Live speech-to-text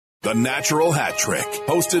The Natural Hat Trick,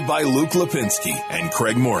 hosted by Luke Lipinski and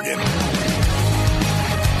Craig Morgan.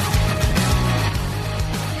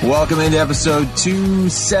 Welcome into episode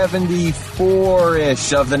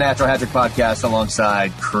 274-ish of the Natural Hat Trick podcast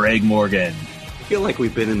alongside Craig Morgan. I feel like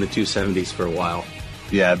we've been in the 270s for a while.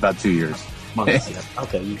 Yeah, about 2 years. Months, yeah.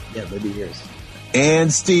 Okay, yeah, maybe years.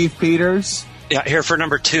 And Steve Peters. Yeah, here for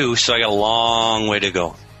number 2, so I got a long way to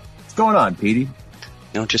go. What's going on, Petey?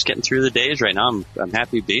 Just getting through the days right now. I'm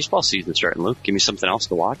happy baseball season's starting, Luke. Give me something else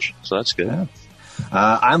to watch, so that's good. Yeah.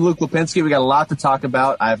 I'm Luke Lipinski. We got a lot to talk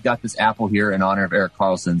about. I've got this apple here in honor of Erik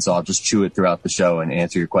Karlsson, so I'll just chew it throughout the show and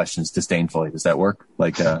answer your questions disdainfully. Does that work?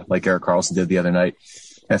 Like Erik Karlsson did the other night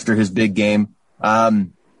after his big game. All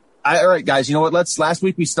right, guys, you know what? Last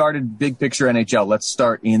week we started big picture NHL. Let's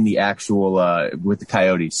start in the actual, with the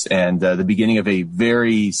Coyotes and, the beginning of a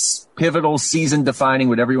very pivotal season defining,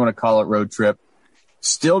 whatever you want to call it, road trip.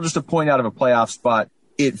 Still just a point out of a playoff spot.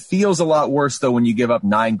 It feels a lot worse, though, when you give up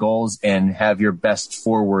 9 goals and have your best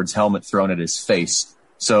forward's helmet thrown at his face.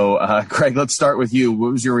 So, Craig, let's start with you.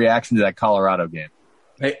 What was your reaction to that Colorado game?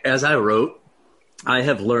 As I wrote, I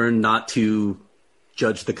have learned not to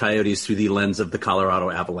judge the Coyotes through the lens of the Colorado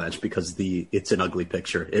Avalanche because it's an ugly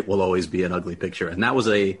picture. It will always be an ugly picture. And that was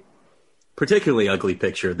a particularly ugly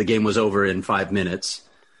picture. The game was over in 5 minutes.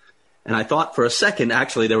 And I thought for a second,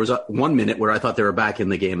 actually, there was 1 minute where I thought they were back in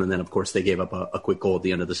the game. And then, of course, they gave up a quick goal at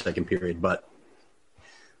the end of the second period. But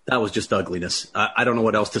that was just ugliness. I don't know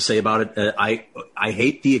what else to say about it. I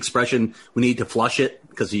hate the expression, we need to flush it,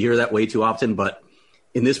 because you hear that way too often. But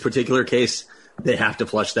in this particular case, they have to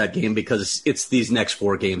flush that game because it's these next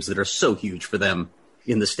 4 games that are so huge for them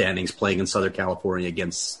in the standings playing in Southern California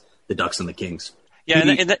against the Ducks and the Kings. Yeah,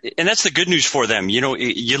 and that's the good news for them. You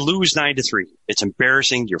lose 9-3. It's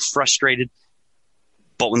embarrassing. You're frustrated.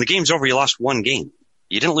 But when the game's over, you lost 1 game.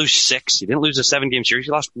 You didn't lose 6. You didn't lose a 7-game series.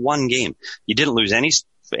 You lost 1 game. You didn't lose any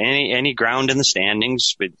ground in the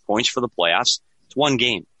standings with points for the playoffs. It's 1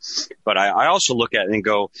 game. But I also look at it and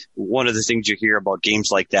go, one of the things you hear about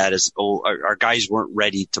games like that is, our guys weren't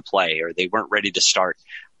ready to play or they weren't ready to start.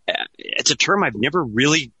 It's a term I've never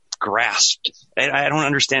really grasped. I don't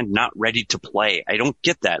understand not ready to play. I don't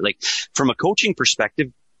get that. Like, from a coaching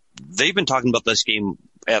perspective, they've been talking about this game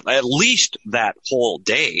at least that whole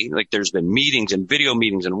day. Like, there's been meetings and video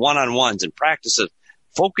meetings and one-on-ones and practices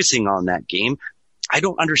focusing on that game. I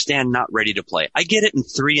don't understand not ready to play. I get it in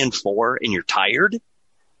 3 and 4 and you're tired,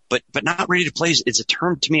 but not ready to play is a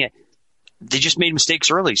term to me. They just made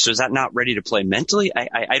mistakes early. So is that not ready to play mentally?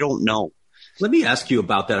 I don't know. Let me ask you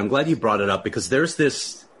about that. I'm glad you brought it up because there's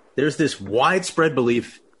this widespread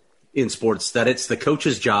belief in sports that it's the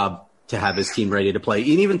coach's job to have his team ready to play.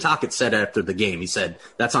 And even Tocchet said after the game, he said,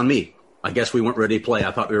 that's on me. I guess we weren't ready to play.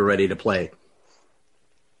 I thought we were ready to play.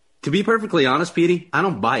 To be perfectly honest, Petey, I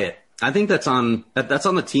don't buy it. I think that's on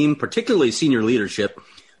the team, particularly senior leadership,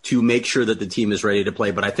 to make sure that the team is ready to play.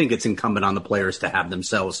 But I think it's incumbent on the players to have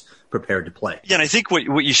themselves prepared to play. Yeah, and I think what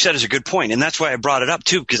you said is a good point, and that's why I brought it up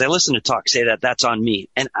too, because I listened to Tocchet say that's on me,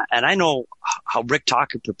 and I know how Rick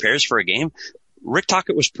Tocchet prepares for a game. Rick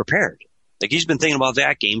Tocchet was prepared. Like, he's been thinking about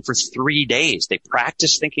that game for 3 days. They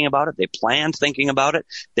practiced thinking about it. They planned thinking about it.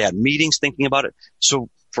 They had meetings thinking about it. So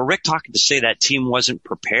for Rick Tocchet to say that team wasn't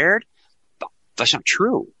prepared, that's not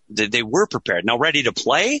true. They were prepared. Now, ready to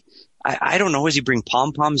play? I don't know. Does he bring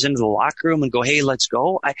pom-poms into the locker room and go, hey, let's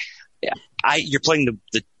go? You're playing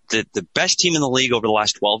the best team in the league over the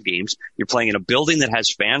last 12 games. You're playing in a building that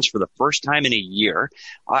has fans for the first time in a year.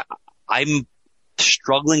 I'm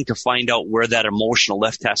struggling to find out where that emotional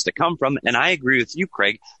lift has to come from. And I agree with you,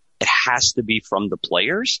 Craig. It has to be from the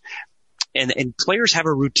players. And players have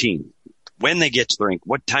a routine. When they get to the rink,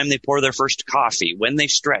 what time they pour their first coffee, when they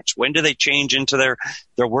stretch, when do they change into their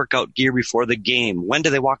workout gear before the game, when do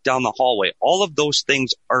they walk down the hallway? All of those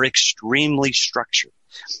things are extremely structured.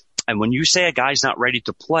 And when you say a guy's not ready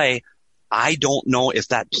to play, I don't know if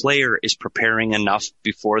that player is preparing enough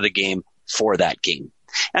before the game for that game.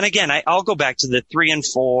 And again, I'll go back to the 3 and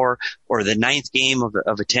 4 or the 9th game of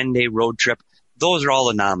a 10-day road trip. Those are all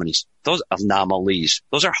anomalies. Those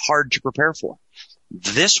are hard to prepare for.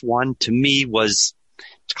 This one, to me, it's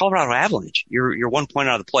Colorado Avalanche. You're 1 point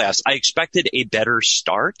out of the playoffs. I expected a better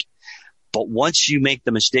start, but once you make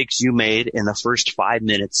the mistakes you made in the first 5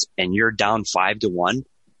 minutes and you're down 5-1,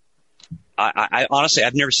 I honestly,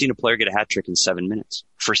 I've never seen a player get a hat trick in 7 minutes.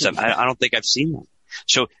 I don't think I've seen that.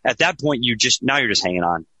 So at that point, you're just hanging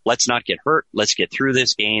on. Let's not get hurt. Let's get through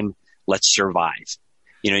this game. Let's survive.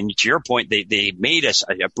 And to your point, they made us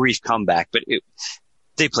a brief comeback, but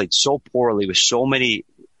they played so poorly with so many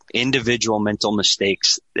individual mental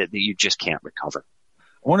mistakes that you just can't recover.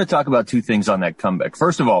 I want to talk about 2 things on that comeback.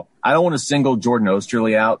 First of all, I don't want to single Jordan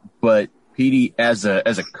Oesterle out, but Petey, as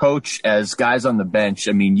a coach, as guys on the bench,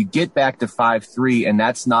 I mean, you get back to 5-3, and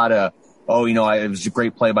that's not it was a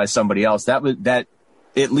great play by somebody else. That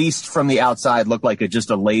at least from the outside looked like just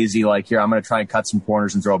a lazy, like, here, I'm going to try and cut some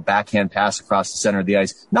corners and throw a backhand pass across the center of the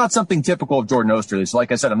ice. Not something typical of Jordan Oesterle. So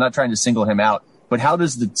like I said, I'm not trying to single him out, but how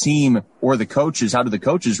does the team or the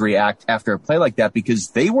coaches react after a play like that? Because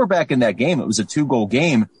they were back in that game. It was a 2-goal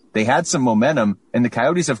game. They had some momentum, and the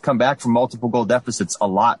Coyotes have come back from multiple goal deficits a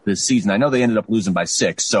lot this season. I know they ended up losing by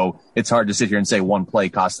 6, so it's hard to sit here and say one play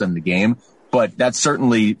cost them the game, but that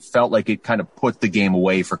certainly felt like it kind of put the game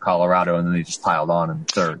away for Colorado, and then they just piled on in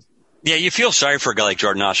the third. Yeah, you feel sorry for a guy like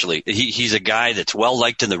Jordan Oesterle. He's a guy that's well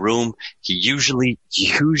liked in the room. He usually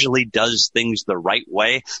does things the right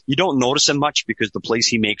way. You don't notice him much because the plays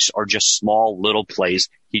he makes are just small little plays.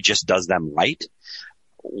 He just does them right.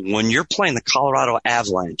 When you're playing the Colorado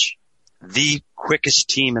Avalanche, the quickest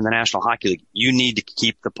team in the National Hockey League, you need to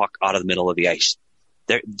keep the puck out of the middle of the ice.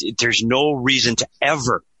 There's no reason to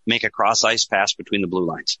ever make a cross ice pass between the blue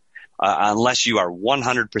lines, unless you are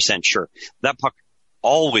 100% sure. That puck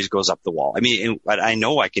always goes up the wall. I mean, I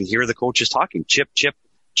know I can hear the coaches talking, chip,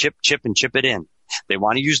 and chip it in. They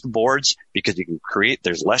want to use the boards because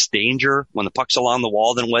there's less danger when the puck's along the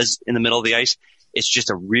wall than it was in the middle of the ice. It's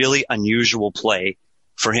just a really unusual play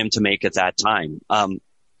for him to make at that time.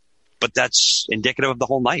 But that's indicative of the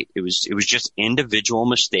whole night. It was just individual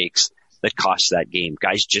mistakes that cost that game.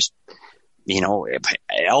 Guys just,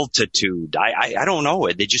 altitude. I don't know.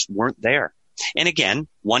 They just weren't there. And again,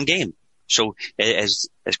 one game. So as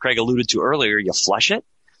Craig alluded to earlier, you flush it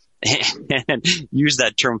and use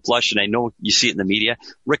that term flush. And I know you see it in the media.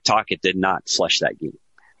 Rick Tocchet did not flush that game.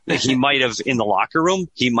 He might have in the locker room.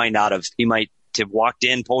 He might not have. He might have walked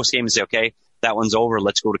in post game and say, okay, that one's over.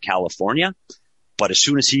 Let's go to California. But as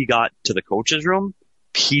soon as he got to the coach's room,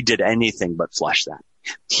 he did anything but flush that.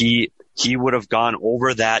 He would have gone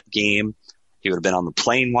over that game. He would have been on the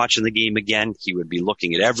plane watching the game again. He would be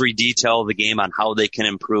looking at every detail of the game on how they can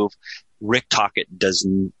improve. Rick Tocchet does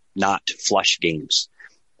not flush games.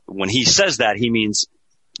 When he says that, he means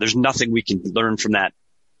there's nothing we can learn from that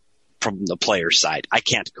from the player's side. I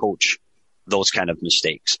can't coach those kind of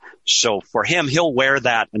mistakes. So for him, he'll wear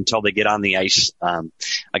that until they get on the ice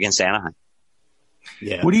against Anaheim.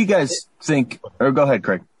 Yeah. What do you guys think? Or go ahead,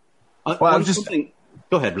 Craig.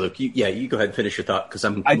 Go ahead, Luke. You go ahead and finish your thought because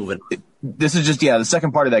I'm moving. This is just, the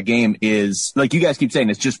second part of that game is, like you guys keep saying,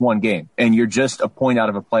 it's just one game, and you're just a point out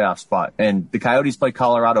of a playoff spot. And the Coyotes play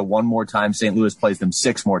Colorado one more time. St. Louis plays them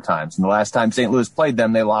 6 more times. And the last time St. Louis played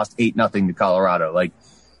them, they lost 8-0 to Colorado. Like,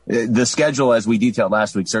 the schedule, as we detailed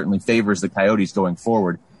last week, certainly favors the Coyotes going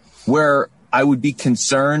forward. Where I would be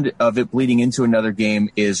concerned of it bleeding into another game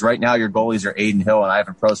is right now your goalies are Adin Hill and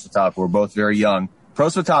Ivan Prosvetov, who are both very young.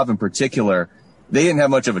 Prosvetov in particular, they didn't have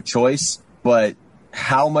much of a choice, but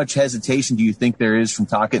how much hesitation do you think there is from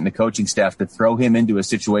Tocchet and the coaching staff to throw him into a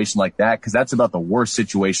situation like that? Because that's about the worst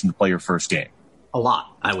situation to play your first game. A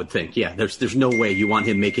lot, I would think. Yeah, there's no way you want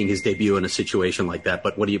him making his debut in a situation like that.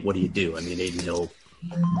 But what do you do? I mean, Adin Hill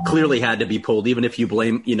clearly had to be pulled. Even if you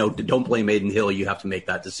don't blame Adin Hill, you have to make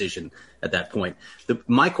that decision at that point.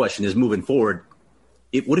 My question is, moving forward,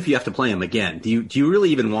 what if you have to play him again? Do you really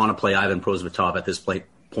even want to play Ivan Prosvetov at this point?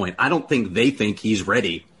 I don't think they think he's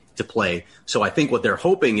ready to play. So I think what they're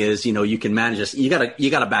hoping is, you can manage this. You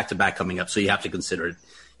got a back-to-back coming up, so you have to consider it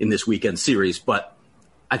in this weekend series. But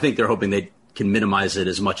I think they're hoping they can minimize it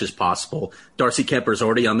as much as possible. Darcy Kemper's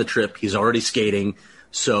already on the trip. He's already skating.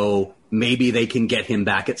 So maybe they can get him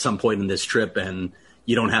back at some point in this trip, and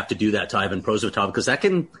you don't have to do that to Ivan Prosvetov because that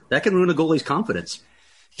can ruin a goalie's confidence.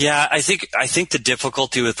 Yeah, I think the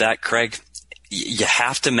difficulty with that, Craig, you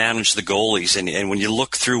have to manage the goalies. And when you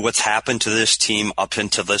look through what's happened to this team up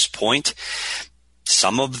until this point,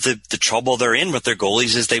 some of the trouble they're in with their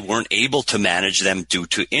goalies is they weren't able to manage them due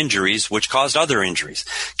to injuries, which caused other injuries.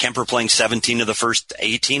 Kemper playing 17 of the first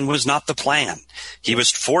 18 was not the plan. He was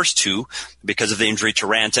forced to because of the injury to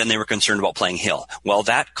Ranta, and they were concerned about playing Hill. Well,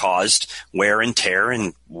 that caused wear and tear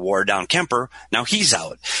and wore down Kemper. Now he's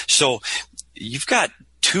out. So you've got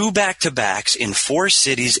 2 back-to-backs in 4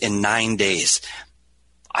 cities in 9 days.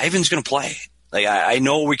 Ivan's going to play. Like, I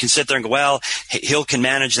know we can sit there and go, well, Hill can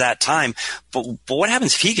manage that time, but what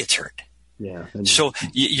happens if he gets hurt? Yeah. So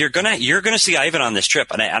you're gonna see Ivan on this trip,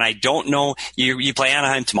 and I don't know. You play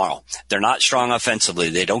Anaheim tomorrow. They're not strong offensively.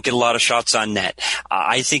 They don't get a lot of shots on net.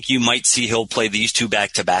 I think you might see Hill play these 2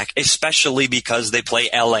 back-to-back, especially because they play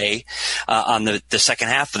LA on the second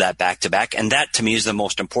half of that back-to-back, and that to me is the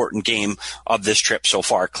most important game of this trip so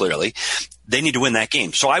far. Clearly, they need to win that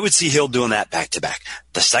game. So I would see Hill doing that back-to-back.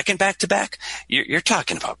 The second back-to-back, you're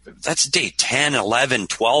talking about, that's day 10, 11,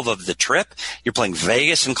 12 of the trip. You're playing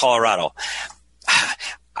Vegas and Colorado.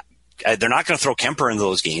 They're not going to throw Kemper into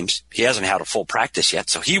those games. He hasn't had a full practice yet,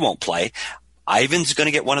 so he won't play. Ivan's going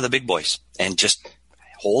to get one of the big boys and just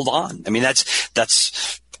hold on. I mean,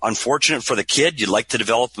 that's unfortunate for the kid. You'd like to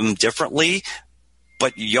develop him differently,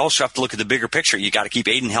 but you also have to look at the bigger picture. You got to keep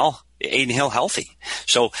Aiden Hill healthy.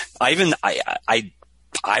 So Ivan,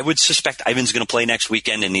 I would suspect Ivan's going to play next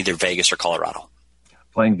weekend in either Vegas or Colorado.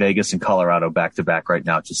 Playing Vegas and Colorado back-to-back right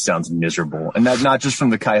now just sounds miserable. And that not just from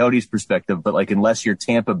the Coyotes' perspective, but like unless you're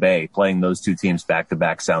Tampa Bay, playing those two teams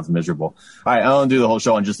back-to-back sounds miserable. All right, I don't do the whole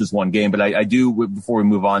show on just this one game, but I do, before we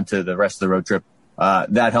move on to the rest of the road trip,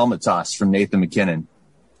 that helmet toss from Nathan MacKinnon.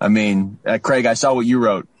 I mean, Craig, I saw what you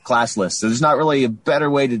wrote, classless. So there's not really a better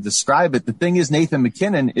way to describe it. The thing is, Nathan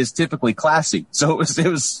MacKinnon is typically classy. So it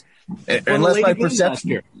was unless my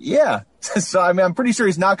perception. Yeah. So, I mean, I'm pretty sure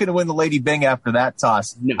he's not going to win the Lady Byng after that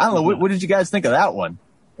toss. No, I don't know. What did you guys think of that one?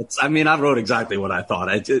 I wrote exactly what I thought.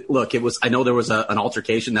 I know there was an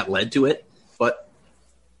altercation that led to it, but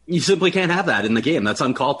you simply can't have that in the game. That's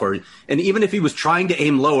uncalled for. And even if he was trying to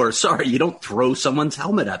aim lower, you don't throw someone's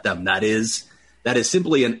helmet at them. That is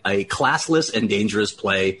simply a classless and dangerous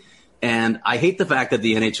play. And I hate the fact that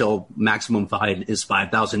the NHL maximum fine is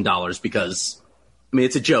 $5,000 because,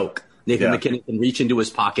 it's a joke. Nathan MacKinnon can reach into his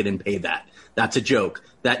pocket and pay that. That's a joke.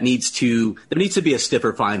 There needs to be a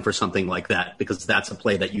stiffer fine for something like that because that's a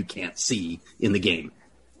play that you can't see in the game.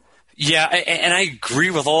 Yeah, and I agree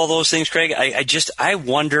with all those things, Craig. I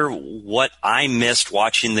wonder what I missed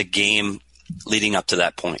watching the game leading up to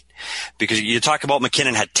that point. Because you talk about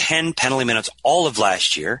MacKinnon had 10 penalty minutes all of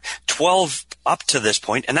last year, 12 up to this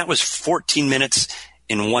point, and that was 14 minutes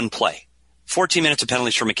in one play. 14 minutes of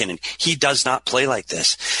penalties for MacKinnon. He does not play like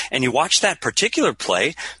this. And you watch that particular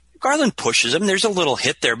play, Garland pushes him. There's a little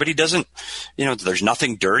hit there, but he doesn't, there's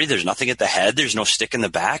nothing dirty. There's nothing at the head. There's no stick in the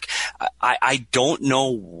back. I don't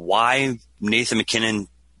know why Nathan MacKinnon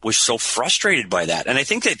was so frustrated by that. And I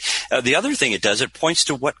think that the other thing it does, it points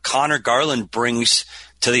to what Connor Garland brings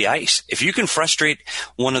to the ice. If you can frustrate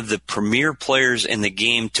one of the premier players in the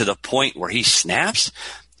game to the point where he snaps,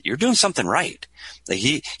 you're doing something right. Like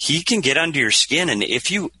he can get under your skin, and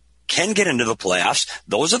if you can get into the playoffs,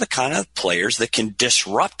 those are the kind of players that can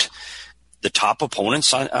disrupt the top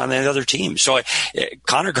opponents on the other team. So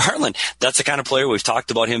Connor Garland, that's the kind of player we've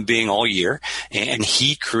talked about him being all year, and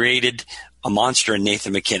he created a monster in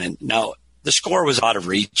Nathan MacKinnon. Now, the score was out of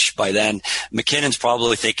reach by then. McKinnon's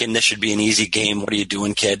probably thinking this should be an easy game. What are you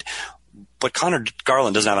doing, kid? But Connor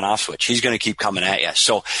Garland doesn't have an off switch. He's going to keep coming at you.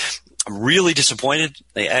 So I'm really disappointed.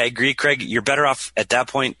 I agree, Craig. You're better off at that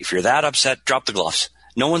point. If you're that upset, drop the gloves.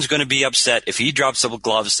 No one's going to be upset if he drops the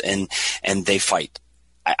gloves and they fight.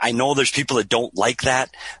 I know there's people that don't like that.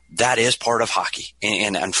 That is part of hockey.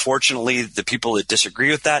 And unfortunately, the people that disagree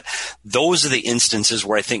with that, those are the instances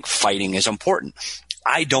where I think fighting is important.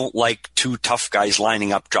 I don't like two tough guys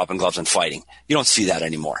lining up, dropping gloves and fighting. You don't see that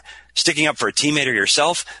anymore. Sticking up for a teammate or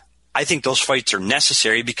yourself, I think those fights are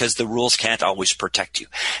necessary because the rules can't always protect you.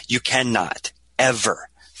 You cannot ever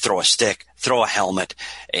throw a stick, throw a helmet,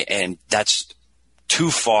 and that's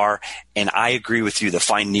too far. And I agree with you. The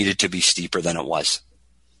fine needed to be steeper than it was.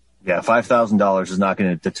 Yeah, $5,000 is not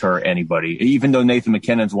going to deter anybody. Even though Nathan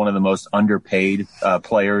MacKinnon's one of the most underpaid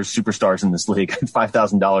players, superstars in this league,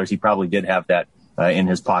 $5,000, he probably did have that in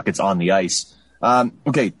his pockets on the ice.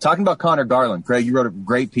 Okay, talking about Connor Garland, Craig, you wrote a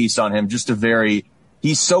great piece on him.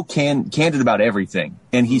 He's so candid about everything,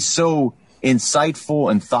 and he's so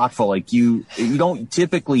insightful and thoughtful. Like you don't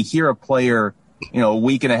typically hear a player, a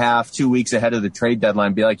week and a half, 2 weeks ahead of the trade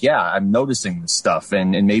deadline be like, yeah, I'm noticing this stuff. And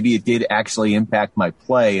maybe it did actually impact my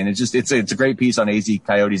play. And it's a great piece on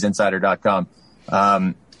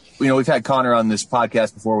azcoyotesinsider.com. We've had Connor on this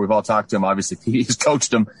podcast before. We've all talked to him. Obviously, he's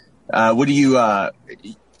coached him. What do you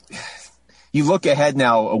look ahead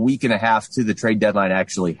now a week and a half to the trade deadline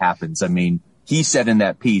actually happens? I mean, he said in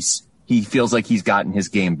that piece, he feels like he's gotten his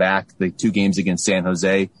game back, the 2 games against San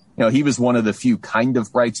Jose. He was one of the few kind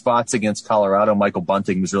of bright spots against Colorado. Michael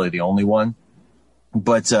Bunting was really the only one.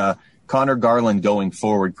 But Connor Garland going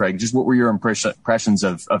forward, Craig, just what were your impressions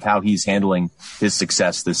of how he's handling his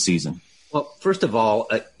success this season? Well, first of all,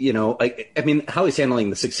 how he's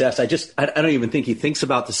handling the success, I don't even think he thinks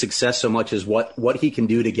about the success so much as what he can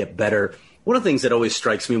do to get better. One of the things that always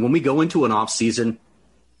strikes me when we go into an off season,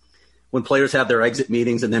 when players have their exit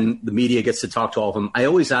meetings and then the media gets to talk to all of them, I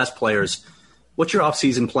always ask players, what's your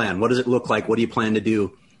off-season plan? What does it look like? What do you plan to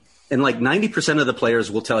do? And like 90% of the players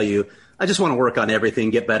will tell you, I just want to work on everything,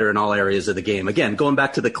 get better in all areas of the game. Again, going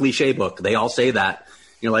back to the cliche book, they all say that.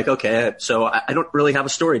 You're like, okay, so I don't really have a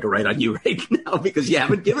story to write on you right now because you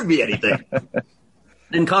haven't given me anything.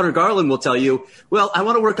 And Connor Garland will tell you, well, I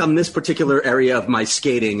want to work on this particular area of my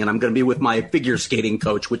skating, and I'm going to be with my figure skating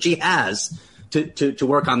coach, which he has, to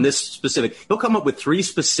work on this specific. He'll come up with 3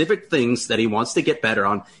 specific things that he wants to get better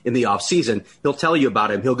on in the off season. He'll tell you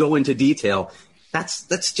about him. He'll go into detail.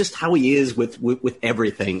 That's just how he is with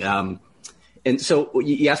everything. And so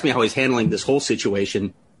you asked me how he's handling this whole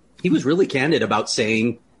situation. He was really candid about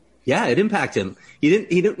saying, yeah, it impacted him. He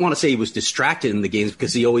didn't want to say he was distracted in the games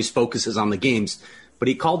because he always focuses on the games, but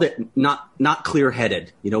he called it not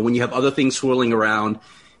clear-headed. You know, when you have other things swirling around,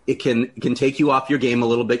 it can take you off your game a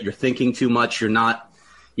little bit. You're thinking too much. You're not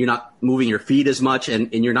moving your feet as much,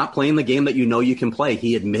 and you're not playing the game that you know you can play.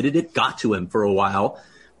 He admitted it got to him for a while.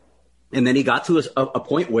 And then he got to a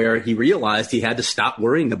point where he realized he had to stop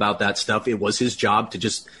worrying about that stuff. It was his job to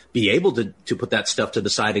just be able to put that stuff to the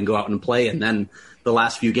side and go out and play. And then the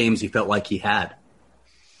last few games he felt like he had.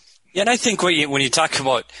 Yeah, and I think when you talk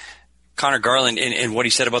about Connor Garland and what he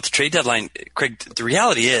said about the trade deadline, Craig, the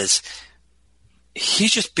reality is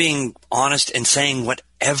he's just being honest and saying what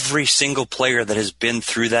every single player that has been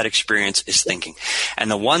through that experience is thinking.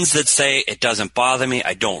 And the ones that say, it doesn't bother me,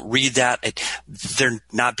 I don't read that, they're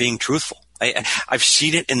not being truthful. I've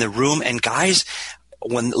seen it in the room, and guys,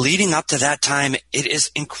 when leading up to that time, it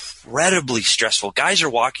is incredibly stressful. Guys are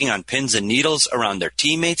walking on pins and needles around their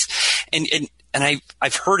teammates, and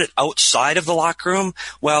I've heard it outside of the locker room.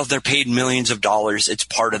 Well, they're paid millions of dollars. It's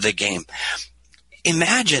part of the game.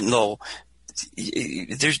 Imagine, though,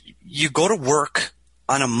 you go to work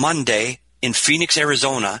on a Monday in Phoenix,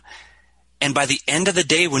 Arizona, and by the end of the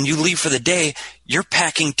day, when you leave for the day, you're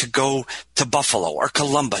packing to go to Buffalo or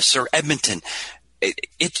Columbus or Edmonton.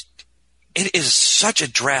 It is such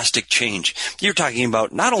a drastic change. You're talking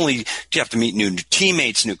about not only do you have to meet new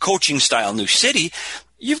teammates, new coaching style, new city,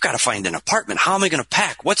 you've got to find an apartment. How am I going to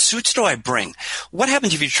pack? What suits do I bring? What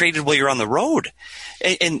happens if you're traded while you're on the road?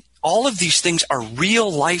 And all of these things are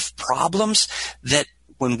real life problems that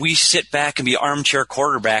when we sit back and be armchair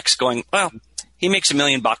quarterbacks going, well, he makes $1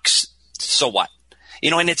 million, so what?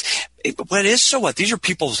 You know, and what is so what? These are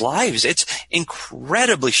people's lives. It's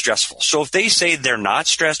incredibly stressful. So if they say they're not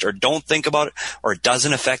stressed or don't think about it or it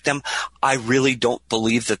doesn't affect them, I really don't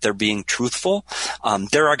believe that they're being truthful.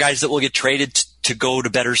 There are guys that will get traded to go to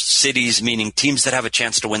better cities, meaning teams that have a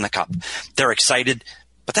chance to win the cup. They're excited,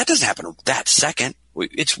 but that doesn't happen that second.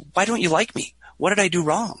 It's, why don't you like me? What did I do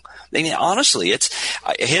wrong? I mean, honestly,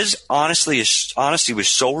 his honesty was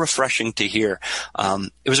so refreshing to hear.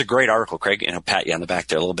 It was a great article, Craig, and I'll pat you on the back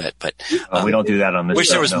there a little bit, but we don't do that on this. Wish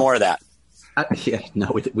show, there was more of that.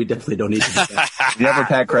 We definitely don't need to do that. Never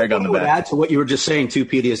pat Craig on the back. Add to what you were just saying too,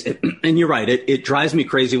 Pete, and you're right. It drives me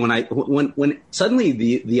crazy when suddenly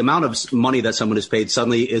the amount of money that someone is paid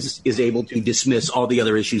suddenly is able to dismiss all the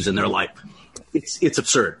other issues in their life. It's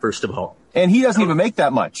absurd, first of all. And he doesn't even make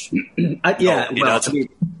that much.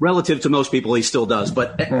 Relative to most people, he still does.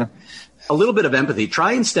 But a little bit of empathy.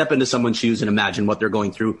 Try and step into someone's shoes and imagine what they're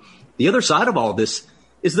going through. The other side of all of this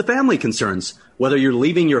is the family concerns. Whether you're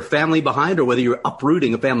leaving your family behind or whether you're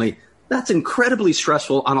uprooting a family, that's incredibly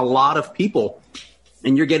stressful on a lot of people.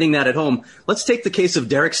 And you're getting that at home. Let's take the case of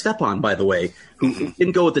Derek Stepan, by the way, who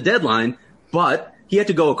didn't go at the deadline, but he had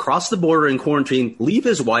to go across the border in quarantine, leave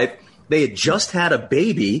his wife. They had just had a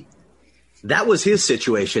baby. That was his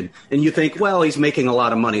situation. And you think, well, he's making a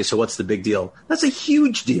lot of money, so what's the big deal? That's a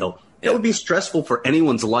huge deal. That would be stressful for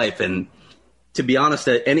anyone's life. And to be honest,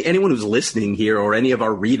 anyone who's listening here or any of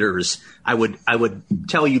our readers, I would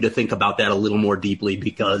tell you to think about that a little more deeply,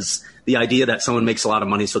 because the idea that someone makes a lot of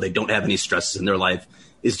money so they don't have any stresses in their life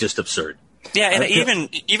is just absurd. Yeah, and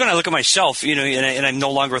even I look at myself, you know, and I'm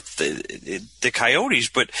no longer with the Coyotes,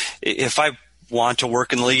 but if I want to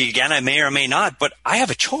work in the league again, I may or may not, but I have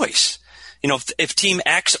a choice. You know, if Team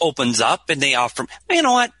X opens up and they offer, you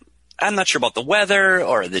know what, I'm not sure about the weather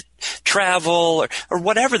or the travel or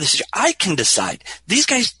whatever this is, I can decide. These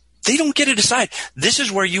guys, they don't get to decide. This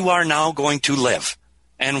is where you are now going to live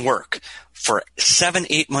and work for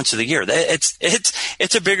 7-8 months of the year.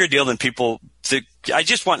 It's a bigger deal than people. I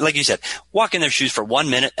just want, like you said, walk in their shoes for 1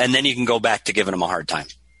 minute, and then you can go back to giving them a hard time.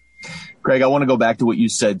 Craig, I want to go back to what you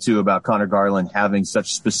said, too, about Connor Garland having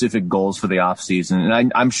such specific goals for the offseason.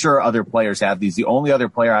 And I'm sure other players have these. The only other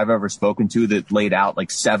player I've ever spoken to that laid out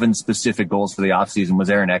like 7 specific goals for the offseason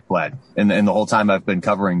was Aaron Ekblad. And the whole time I've been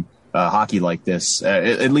covering hockey like this,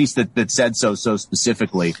 at least that said so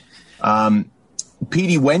specifically.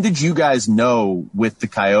 Petey, when did you guys know with the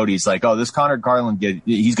Coyotes, like, oh, this Conor Garland,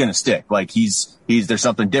 he's going to stick? Like, there's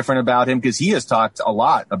something different about him? Because he has talked a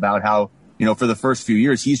lot about how, for the first few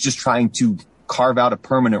years, he's just trying to carve out a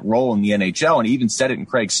permanent role in the NHL. And he even said it in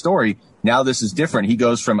Craig's story. Now this is different. He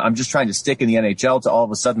goes from, I'm just trying to stick in the NHL, to all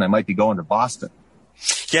of a sudden I might be going to Boston.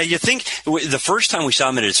 Yeah, you think the first time we saw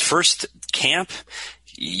him at his first camp,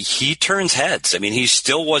 he turns heads. I mean, he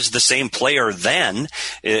still was the same player then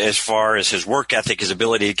as far as his work ethic, his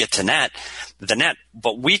ability to get to the net.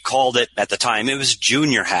 But we called it at the time, it was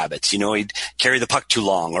junior habits. He'd carry the puck too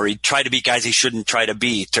long, or he'd try to beat guys he shouldn't try to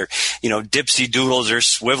beat, or, dipsy doodles, or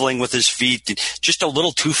swiveling with his feet, just a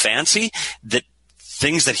little too fancy, that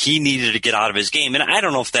things that he needed to get out of his game. And I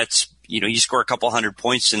don't know if that's, you score a couple 100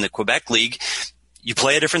 points in the Quebec League, you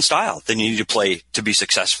play a different style than you need to play to be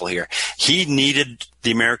successful here. He needed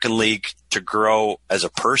the American League to grow as a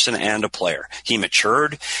person and a player. He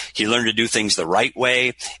matured. He learned to do things the right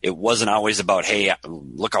way. It wasn't always about, hey,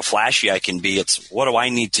 look how flashy I can be. It's, what do I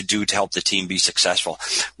need to do to help the team be successful?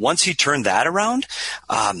 Once he turned that around,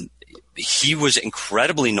 he was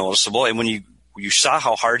incredibly noticeable. And when you saw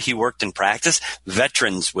how hard he worked in practice,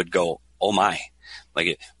 veterans would go, oh my,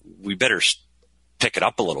 like, we better pick it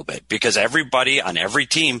up a little bit, because everybody on every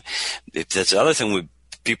team, that's the other thing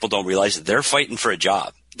people don't realize, they're fighting for a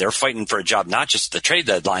job. They're fighting for a job, not just the trade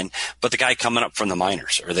deadline, but the guy coming up from the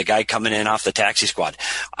minors, or the guy coming in off the taxi squad.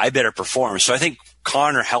 I better perform. So I think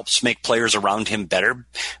Connor helps make players around him better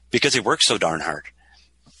because he works so darn hard.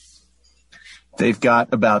 They've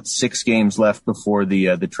got about 6 games left before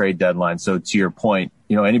the trade deadline. So to your point,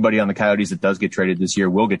 anybody on the Coyotes that does get traded this year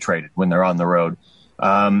will get traded when they're on the road.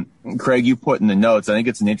 Craig, you put in the notes, I think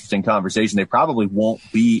it's an interesting conversation. They probably won't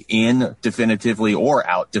be in definitively or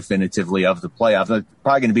out definitively of the playoffs. They're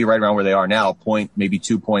probably going to be right around where they are now, maybe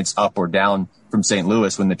 2 points up or down from St.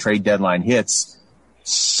 Louis when the trade deadline hits.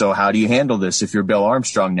 So how do you handle this if you're Bill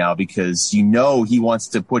Armstrong now? Because he wants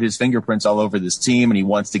to put his fingerprints all over this team, and he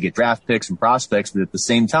wants to get draft picks and prospects, but at the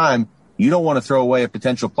same time, you don't want to throw away a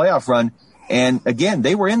potential playoff run. And again,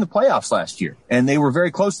 they were in the playoffs last year, and they were very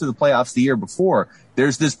close to the playoffs the year before.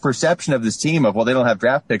 There's this perception of this team of, well, they don't have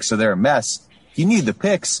draft picks, so they're a mess. You need the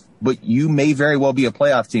picks, but you may very well be a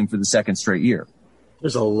playoff team for the second straight year.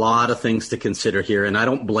 There's a lot of things to consider here, and I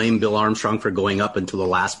don't blame Bill Armstrong for going up until the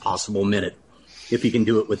last possible minute, if he can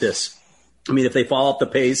do it with this. I mean, if they fall off the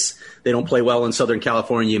pace, they don't play well in Southern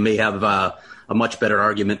California, you may have a much better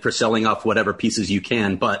argument for selling off whatever pieces you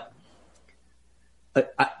can, but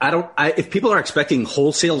if people are expecting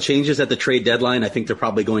wholesale changes at the trade deadline, I think they're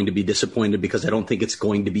probably going to be disappointed, because I don't think it's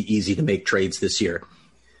going to be easy to make trades this year.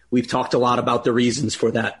 We've talked a lot about the reasons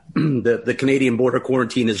for that. The Canadian border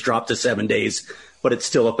quarantine has dropped to 7 days, but it's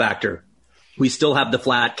still a factor. We still have the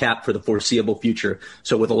flat cap for the foreseeable future.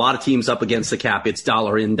 So with a lot of teams up against the cap, it's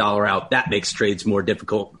dollar in, dollar out. That makes trades more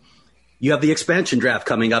difficult. You have the expansion draft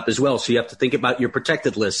coming up as well, so you have to think about your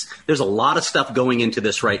protected list. There's a lot of stuff going into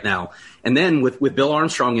this right now. And then with Bill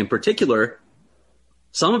Armstrong in particular,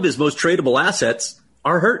 some of his most tradable assets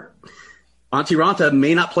are hurt. Antti Raanta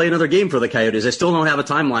may not play another game for the Coyotes. I still don't have a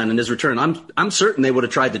timeline on his return. I'm certain they would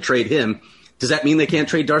have tried to trade him. Does that mean they can't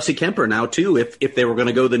trade Darcy Kemper now, too, if they were going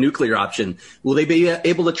to go the nuclear option? Will they be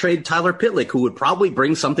able to trade Tyler Pitlick, who would probably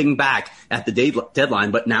bring something back at the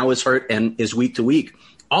deadline, but now is hurt and is week to week?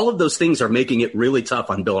 All of those things are making it really tough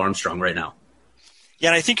on Bill Armstrong right now. Yeah,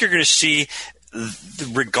 and I think you're going to see,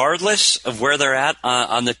 regardless of where they're at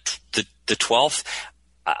on the 12th,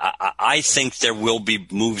 I think there will be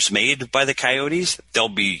moves made by the Coyotes. They'll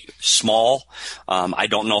be small. I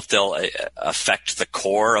don't know if they'll affect the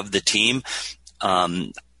core of the team.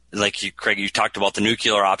 Like you, Craig, you talked about the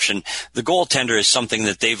nuclear option. The goaltender is something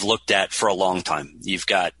that they've looked at for a long time. You've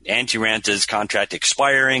got Antti Ranta's contract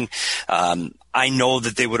expiring. I know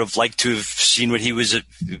that they would have liked to have seen what he was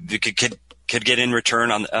could get in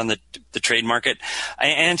return on the trade market,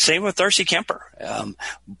 and same with Darcy Kemper.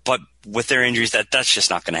 But with their injuries, that's just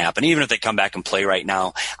not going to happen. Even if they come back and play right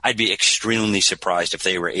now, I'd be extremely surprised if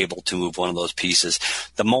they were able to move one of those pieces.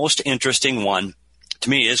 The most interesting one to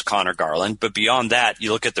me is Conor Garland, but beyond that,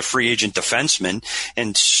 you look at the free agent defensemen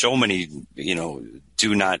and so many,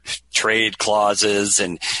 do not trade clauses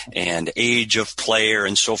and age of player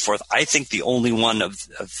and so forth. I think the only one of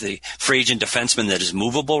the free agent defensemen that is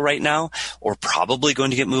movable right now, or probably going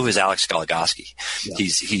to get moved, is Alex Goligoski. Yeah.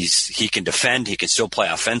 He can defend. He can still play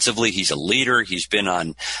offensively. He's a leader. He's been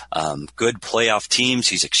on good playoff teams.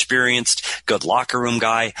 He's experienced, good locker room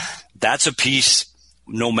guy. That's a piece.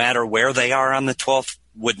 No matter where they are on the 12th,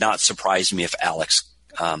 would not surprise me if Alex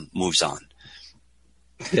moves on.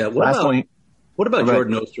 Yeah. What What about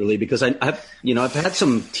Jordan Oesterle? Because I've had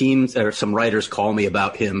some teams or some writers call me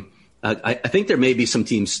about him. I think there may be some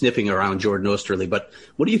teams sniffing around Jordan Oesterle, but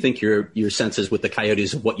what do you think your sense is with the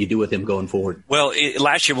Coyotes of what you do with him going forward? Well,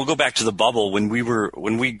 last year, we'll go back to the bubble when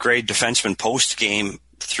we grade defensemen post game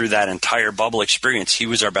through that entire bubble experience. He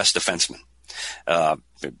was our best defenseman.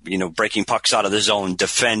 Breaking pucks out of the zone,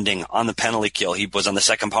 defending on the penalty kill. He was on the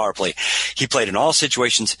second power play. He played in all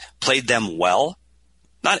situations, played them well,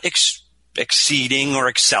 not exceeding or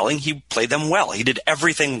excelling. He played them well. He did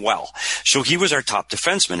everything well. So he was our top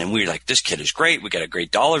defenseman, and we were like, this kid is great. We got a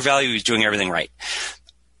great dollar value. He's doing everything right.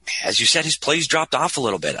 As you said, his plays dropped off a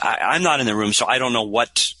little bit. I'm not in the room, so I don't know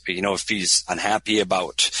if he's unhappy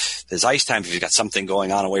about his ice time, if he's got something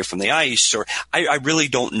going on away from the ice, or I really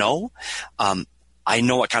don't know. I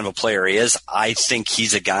know what kind of a player he is. I think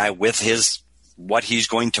he's a guy with what he's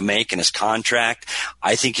going to make in his contract.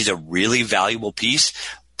 I think he's a really valuable piece,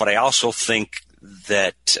 but I also think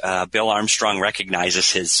that Bill Armstrong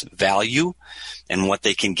recognizes his value and what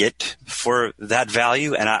they can get for that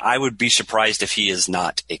value. And I would be surprised if he is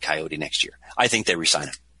not a Coyote next year. I think they re-sign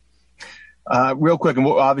him. Real quick, and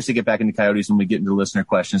we'll obviously get back into Coyotes when we get into listener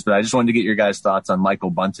questions, but I just wanted to get your guys' thoughts on Michael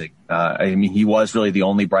Bunting. He was really the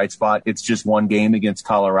only bright spot. It's just one game against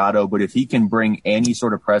Colorado, but if he can bring any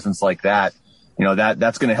sort of presence like that,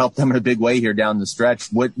 that's going to help them in a big way here down the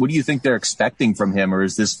stretch. What do you think they're expecting from him? Or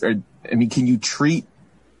can you treat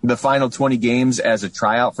the final 20 games as a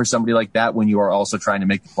tryout for somebody like that when you are also trying to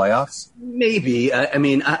make the playoffs? Maybe.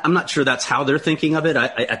 I'm not sure that's how they're thinking of it.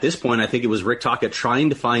 At this point, I think it was Rick Tocchet trying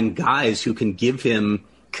to find guys who can give him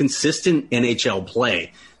consistent NHL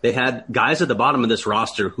play. They had guys at the bottom of this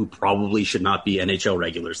roster who probably should not be NHL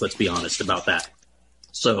regulars. Let's be honest about that.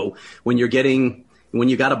 So when you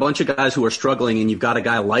got a bunch of guys who are struggling and you've got a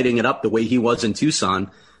guy lighting it up the way he was in Tucson,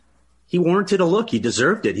 he warranted a look. He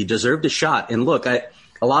deserved it. He deserved a shot. And look, a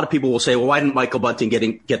lot of people will say, well, why didn't Michael Bunting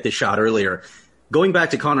get this shot earlier? Going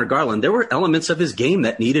back to Connor Garland, there were elements of his game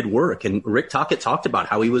that needed work. And Rick Tocchet talked about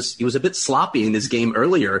how he was a bit sloppy in his game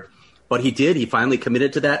earlier, but he finally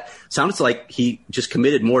committed to that. Sounds like he just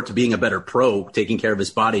committed more to being a better pro, taking care of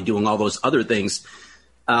his body, doing all those other things.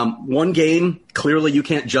 One game, clearly you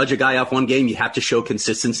can't judge a guy off one game. You have to show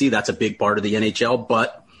consistency. That's a big part of the NHL,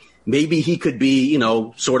 but maybe he could be,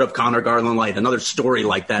 sort of Connor Garland light, another story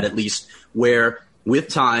like that, at least, where with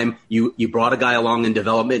time, you brought a guy along in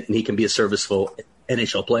development and he can be a serviceable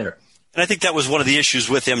NHL player. And I think that was one of the issues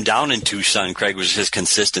with him down in Tucson, Craig, was his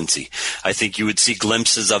consistency. I think you would see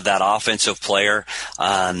glimpses of that offensive player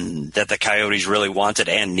that the Coyotes really wanted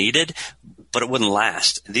and needed, but it wouldn't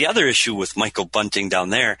last. The other issue with Michael Bunting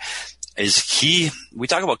down there is we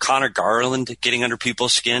talk about Connor Garland getting under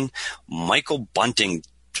people's skin. Michael Bunting,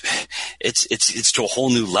 it's to a whole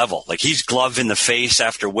new level. Like, he's glove in the face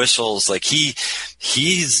after whistles. Like,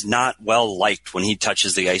 he's not well liked when he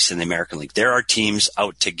touches the ice in the American League. There are teams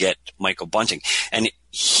out to get Michael Bunting, and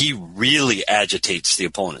he really agitates the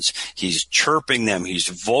opponents. He's chirping them. He's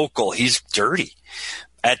vocal. He's dirty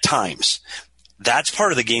at times. That's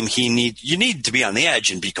part of the game you need to be on the edge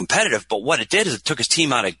and be competitive. But what it did is it took his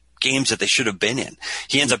team out of games that they should have been in.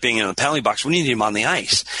 He ends up being in the penalty box. We need him on the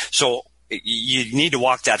ice. So you need to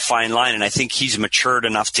walk that fine line, and I think he's matured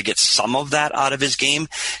enough to get some of that out of his game,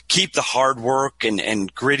 keep the hard work and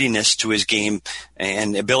grittiness to his game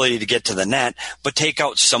and ability to get to the net, but take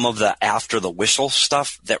out some of the after the whistle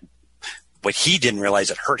stuff but he didn't realize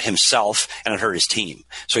it hurt himself and it hurt his team.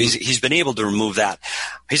 So he's been able to remove that.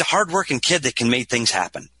 He's a hard-working kid that can make things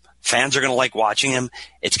happen. Fans are going to like watching him.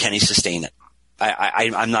 Can he sustain it?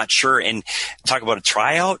 I'm not sure. And talk about a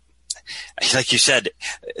tryout. Like you said,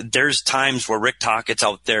 there's times where Rick Tocchet's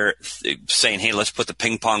out there saying, hey, let's put the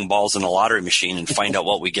ping pong balls in the lottery machine and find out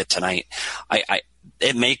what we get tonight.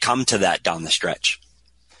 It may come to that down the stretch.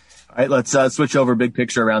 All right, let's switch over big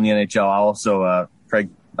picture around the NHL. I'll also, Craig,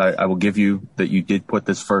 I will give you that you did put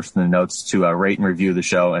this first in the notes to rate and review the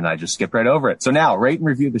show, and I just skipped right over it. So now, rate and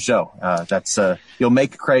review the show. That's you'll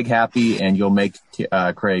make Craig happy, and you'll make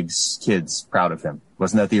Craig's kids proud of him.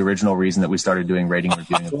 Wasn't that the original reason that we started doing rating and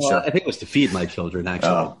reviewing of the show? I think it was to feed my children, actually.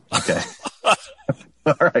 Oh, okay.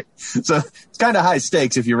 All right. So it's kind of high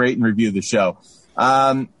stakes if you rate and review the show.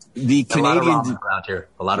 The Canadian, a lot of ramen around here.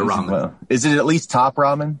 A lot of ramen. Well, is it at least top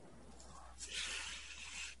ramen?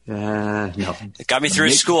 No. It got me through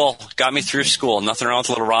school. Nothing wrong with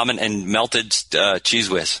a little ramen and melted cheese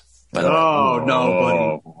whiz.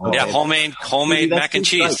 No, buddy. Yeah, homemade mac and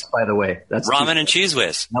cheese. Strikes, by the way, that's ramen and cheese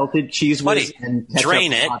whiz. Melted cheese whiz and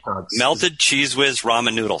drain it. Melted cheese whiz,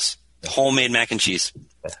 ramen noodles, homemade mac and cheese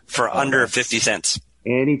for under 50 cents.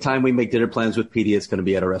 Anytime we make dinner plans with PD, it's going to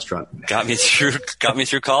be at a restaurant. Got me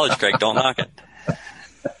through college, Craig. Don't knock it.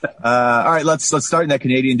 All right, let's start in that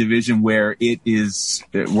Canadian division where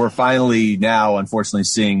we're finally now, unfortunately,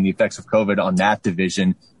 seeing the effects of COVID on that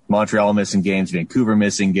division. Montreal missing games, Vancouver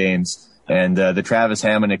missing games, and the Travis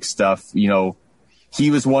Hamonic stuff.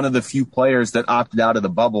 He was one of the few players that opted out of the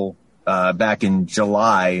bubble back in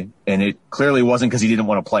July, and it clearly wasn't because he didn't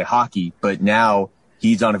want to play hockey, but now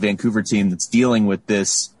he's on a Vancouver team that's dealing with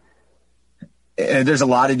this. And there's a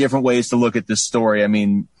lot of different ways to look at this story. I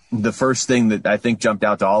mean, the first thing that I think jumped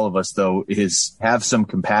out to all of us, though, is have some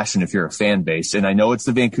compassion if you're a fan base. And I know it's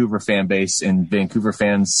the Vancouver fan base, and Vancouver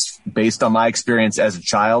fans, based on my experience as a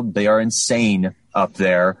child, they are insane up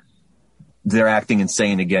there. They're acting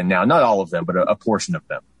insane again now. Not all of them, but a portion of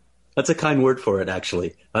them. That's a kind word for it,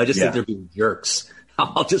 actually. I just think they're being jerks.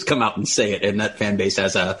 I'll just come out and say it, and that fan base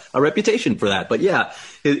has a reputation for that. But yeah,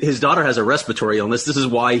 his daughter has a respiratory illness. This is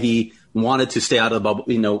why he wanted to stay out of the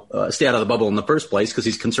bubble, stay out of the bubble in the first place, because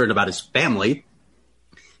he's concerned about his family,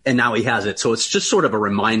 and now he has it. So it's just sort of a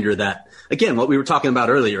reminder that, again, what we were talking about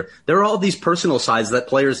earlier, there are all these personal sides that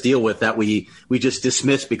players deal with that we just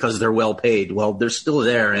dismiss because they're well paid. Well, they're still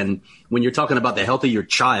there, and when you're talking about the health of your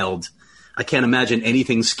child, I can't imagine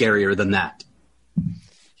anything scarier than that.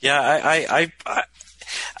 Yeah,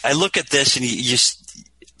 I look at this and you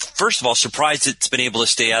first of all, surprised it's been able to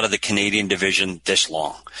stay out of the Canadian division this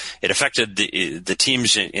long. It affected the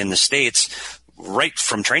teams in the States right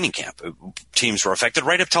from training camp. Teams were affected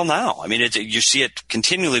right up till now. I mean, you see it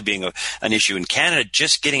continually being an issue in Canada.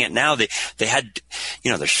 Just getting it now, they had,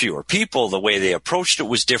 there's fewer people. The way they approached it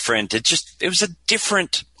was different. It was a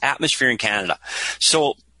different atmosphere in Canada.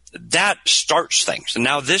 So that starts things. And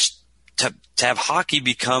now this, to have hockey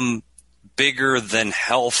become bigger than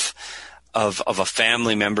health of a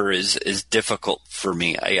family member is difficult for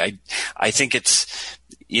me. I think it's,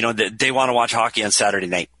 they want to watch hockey on Saturday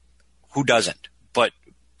night. Who doesn't? But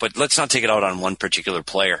let's not take it out on one particular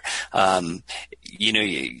player.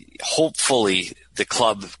 Hopefully the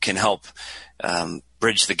club can help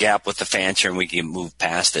bridge the gap with the fans here, and we can move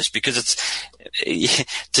past this, because it's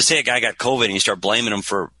to say a guy got COVID and you start blaming him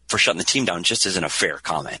for shutting the team down just isn't a fair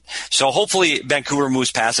comment. So hopefully Vancouver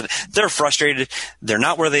moves past it. They're frustrated. They're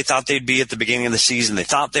not where they thought they'd be at the beginning of the season. They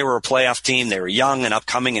thought they were a playoff team. They were young and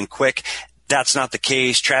upcoming and quick. That's not the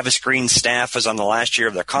case. Travis Green's staff is on the last year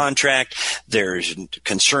of their contract. There's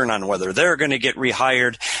concern on whether they're going to get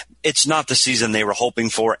rehired. It's not the season they were hoping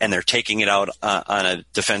for, and they're taking it out on a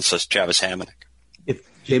defenseless Travis Hamonic. If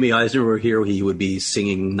Jamie Eisner were here, he would be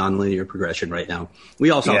singing Nonlinear Progression right now. We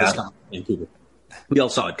all saw this coming in Vancouver. We all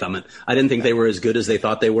saw it coming. I didn't think they were as good as they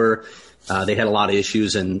thought they were. They had a lot of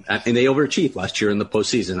issues, and they overachieved last year in the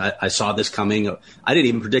postseason. I saw this coming. I didn't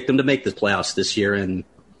even predict them to make the playoffs this year, and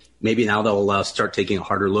maybe now they'll start taking a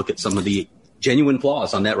harder look at some of the genuine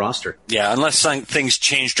flaws on that roster. Yeah, unless things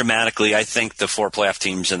change dramatically, I think the 4 playoff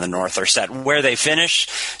teams in the North are set. Where they finish,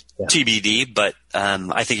 TBD, but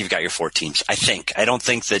I think you've got your 4 teams. I don't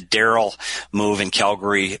think the Darryl move in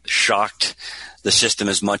Calgary shocked the system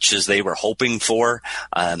as much as they were hoping for.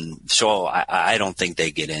 So I don't think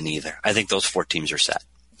they get in either. I think those 4 teams are set.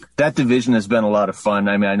 That division has been a lot of fun.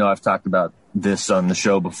 I mean, I know I've talked about this on the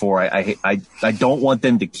show before. I don't want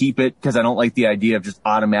them to keep it because I don't like the idea of just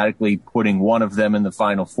automatically putting one of them in the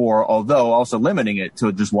Final Four, although also limiting it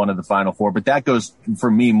to just one of the Final Four. But that goes for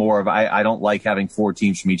me more of I don't like having 4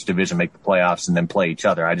 teams from each division make the playoffs and then play each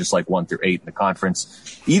other. I just like 1 through 8 in the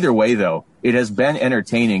conference. Either way, though, it has been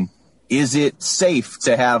entertaining. Is it safe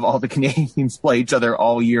to have all the Canadian teams play each other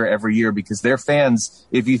all year, every year? Because their fans,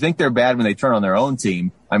 if you think they're bad when they turn on their own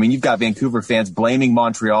team, I mean, you've got Vancouver fans blaming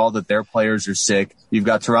Montreal that their players are sick. You've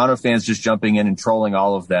got Toronto fans just jumping in and trolling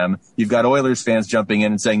all of them. You've got Oilers fans jumping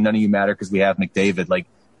in and saying none of you matter because we have McDavid. Like,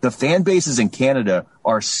 the fan bases in Canada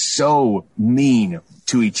are so mean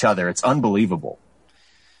to each other. It's unbelievable.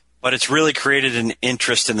 But it's really created an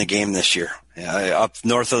interest in the game this year. Up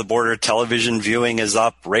north of the border, television viewing is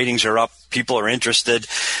up, ratings are up, people are interested,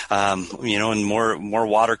 and more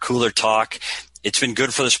water cooler talk. It's been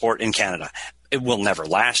good for the sport in Canada. It will never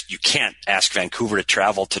last. You can't ask Vancouver to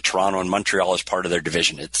travel to Toronto and Montreal as part of their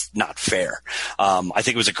division. It's not fair. I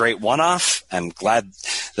think it was a great one-off. I'm glad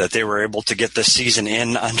that they were able to get this season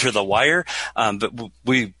in under the wire. But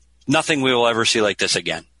nothing we will ever see like this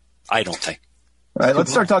again, I don't think. All right,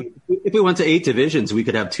 let's start talking. If we went to 8 divisions, we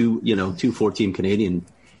could have 2 4-team Canadian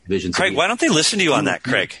divisions. Craig, why don't they listen to you on that,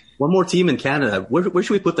 Craig? One more team in Canada. Where should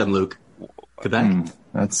we put them, Luke? Quebec?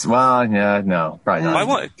 No, probably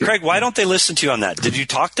not. Craig, why don't they listen to you on that? Did you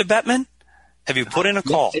talk to Bettman? Have you put in a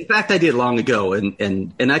call? In fact, I did long ago,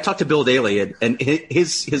 and I talked to Bill Daly, and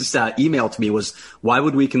his email to me was, "Why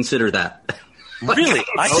would we consider that?" Really?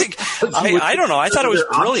 I don't know. I thought it was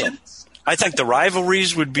brilliant. I think the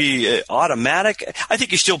rivalries would be automatic. I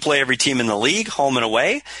think you still play every team in the league, home and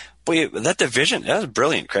away. But that division, that was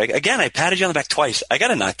brilliant, Craig. Again, I patted you on the back twice. I got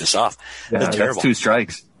to knock this off. Yeah, that's terrible. That's 2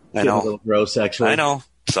 strikes. I know. A little gross, actually. I know.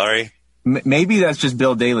 Sorry. Maybe that's just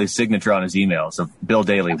Bill Daly's signature on his emails of Bill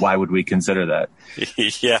Daly. Why would we consider that?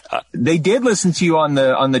 Yeah. They did listen to you on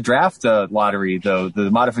the draft lottery, though.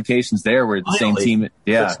 The modifications there were the same team.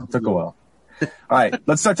 Yeah, it took a while. All right,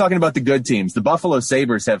 let's start talking about the good teams. The Buffalo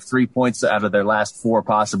Sabres have 3 points out of their last 4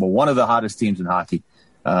 possible. One of the hottest teams in hockey.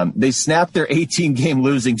 They snapped their 18-game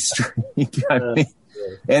losing streak.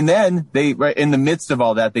 And then right in the midst of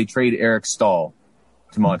all that, they trade Eric Staal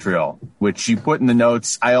to Montreal, which you put in the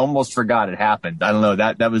notes. I almost forgot it happened. I don't know.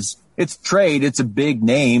 That was, it's trade. It's a big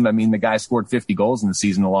name. I mean, the guy scored 50 goals in the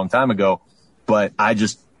season a long time ago, but I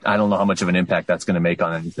don't know how much of an impact that's going to make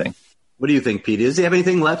on anything. What do you think, Pete? Does he have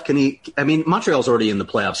anything left? Montreal's already in the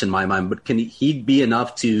playoffs in my mind, but can he be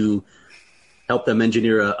enough to help them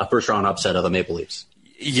engineer a first round upset of the Maple Leafs?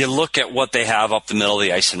 You look at what they have up the middle of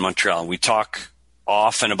the ice in Montreal. We talk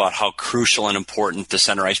often about how crucial and important the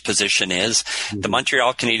center ice position is. Mm-hmm. The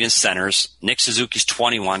Montreal Canadiens centers, Nick Suzuki's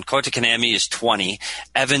 21, Kotkaniemi is 20,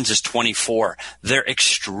 Evans is 24. They're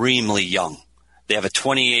extremely young. They have a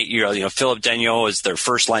 28-year-old, Philip Danault is their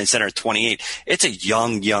first line center at 28. It's a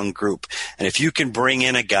young group. And if you can bring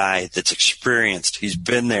in a guy that's experienced, he's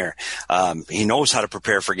been there, he knows how to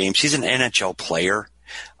prepare for games. He's an NHL player.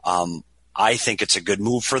 I think it's a good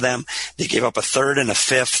move for them. They gave up a third and a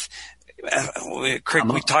fifth. Craig,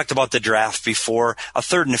 we talked about the draft before. A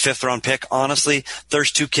third and a fifth round pick. Honestly,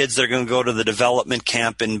 there's 2 kids that are going to go to the development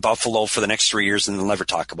camp in Buffalo for the next 3 years, and they'll never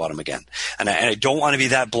talk about them again. And I don't want to be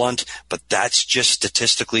that blunt, but that's just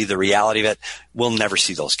statistically the reality of it. We'll never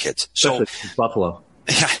see those kids. So Buffalo.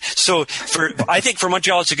 Yeah. So I think for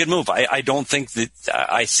Montreal, it's a good move. I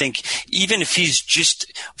think even if he's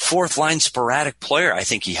just 4th line sporadic player, I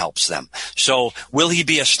think he helps them. So will he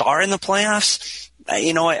be a star in the playoffs?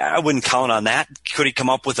 I wouldn't count on that. Could he come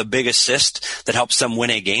up with a big assist that helps them win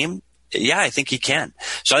a game? Yeah, I think he can.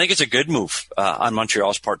 So I think it's a good move on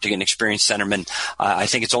Montreal's part to get an experienced centerman. I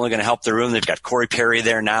think it's only going to help the room. They've got Corey Perry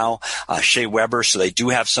there now, Shea Weber, so they do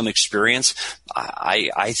have some experience.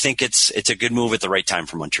 I think it's a good move at the right time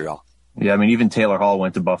for Montreal. Yeah, I mean, even Taylor Hall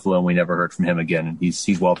went to Buffalo and we never heard from him again, and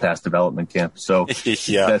he's well past development camp. So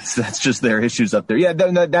yeah, that's just their issues up there. Yeah,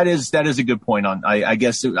 that is a good point. I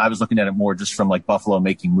guess I was looking at it more just from like Buffalo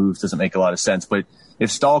making moves doesn't make a lot of sense. But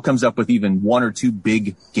if Staal comes up with even 1 or 2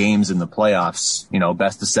 big games in the playoffs,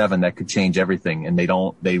 best of 7, that could change everything. And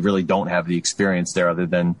they really don't have the experience there other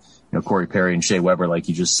than Corey Perry and Shea Weber, like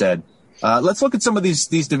you just said. Let's look at some of these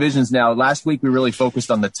divisions now. Last week, we really focused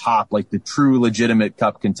on the top, like the true legitimate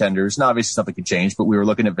cup contenders. And obviously something could change, but we were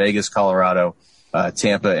looking at Vegas, Colorado,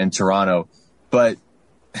 Tampa, and Toronto. But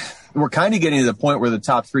we're kind of getting to the point where the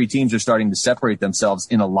top 3 teams are starting to separate themselves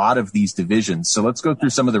in a lot of these divisions. So let's go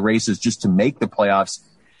through some of the races just to make the playoffs.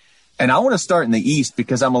 And I want to start in the East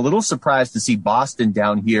because I'm a little surprised to see Boston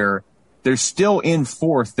down here. They're still in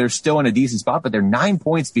 4th. They're still in a decent spot, but they're 9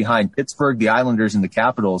 points behind Pittsburgh, the Islanders, and the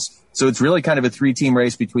Capitals. So it's really kind of a 3-team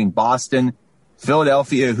race between Boston,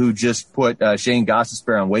 Philadelphia, who just put Shane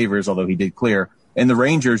Gostisbehere on waivers, although he did clear, and the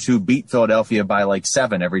Rangers, who beat Philadelphia by like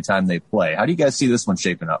 7 every time they play. How do you guys see this one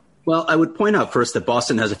shaping up? Well, I would point out first that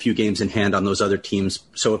Boston has a few games in hand on those other teams.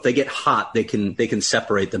 So if they get hot, they can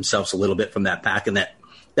separate themselves a little bit from that pack, and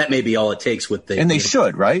that may be all it takes with the. And they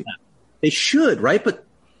should, right? They should, right? But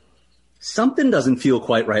something doesn't feel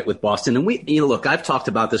quite right with Boston. And look, I've talked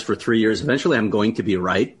about this for 3 years. Eventually I'm going to be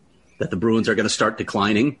right that the Bruins are going to start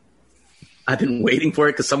declining. I've been waiting for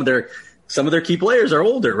it because some of their key players are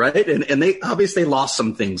older, right? And they obviously lost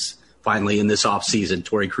some things finally in this offseason.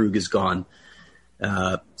 Torrey Krug is gone.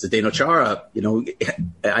 Zdeno Chara,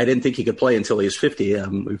 I didn't think he could play until he was 50.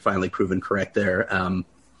 We've finally proven correct there.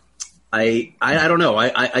 I don't know.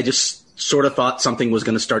 I just sort of thought something was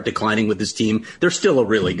going to start declining with this team. They're still a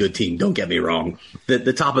really good team. Don't get me wrong.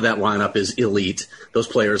 The top of that lineup is elite. Those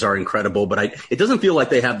players are incredible, but it doesn't feel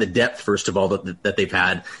like they have the depth, first of all, that they've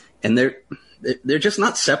had. And they're just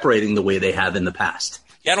not separating the way they have in the past.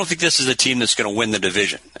 Yeah, I don't think this is a team that's going to win the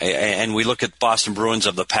division. And we look at Boston Bruins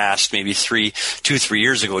of the past, maybe 3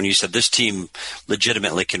 years ago, and you said this team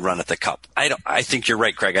legitimately can run at the cup. I think you're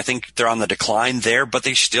right, Craig. I think they're on the decline there, but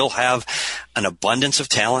they still have an abundance of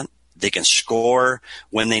talent. They can score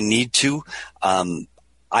when they need to.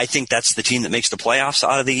 I think that's the team that makes the playoffs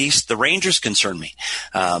out of the East. The Rangers concern me.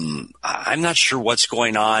 I'm not sure what's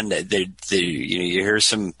going on. You hear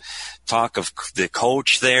some talk of the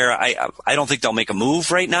coach there. I don't think they'll make a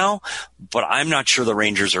move right now, but I'm not sure the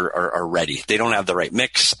Rangers are ready. They don't have the right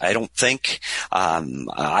mix, I don't think.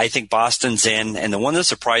 I think Boston's in, and the one that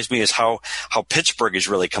surprised me is how Pittsburgh has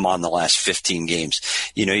really come on the last 15 games.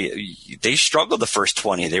 They struggled the first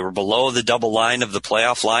 20. They were below the double line of the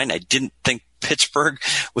playoff line. I didn't think Pittsburgh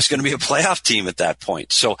was going to be a playoff team at that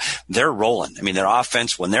point. So they're rolling. I mean, their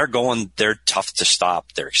offense, when they're going, they're tough to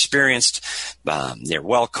stop. They're experienced. They're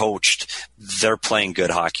well coached. They're playing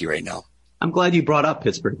good hockey right now. I'm glad you brought up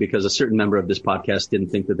Pittsburgh because a certain member of this podcast didn't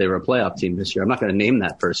think that they were a playoff team this year. I'm not going to name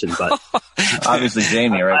that person, but obviously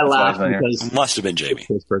Jamie, right? I laughed because must have been Jamie.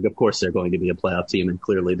 Pittsburgh, of course, they're going to be a playoff team, and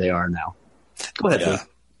clearly they are now. Go ahead, Yeah.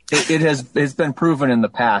 It's been proven in the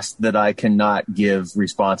past that I cannot give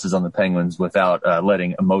responses on the Penguins without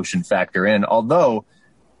letting emotion factor in. Although,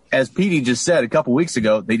 as Petey just said a couple weeks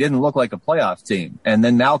ago, they didn't look like a playoff team. And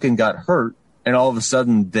then Malkin got hurt, and all of a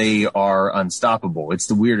sudden they are unstoppable. It's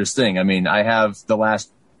the weirdest thing. I mean, I have the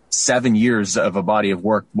last 7 years of a body of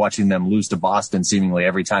work watching them lose to Boston seemingly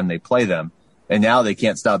every time they play them. And now they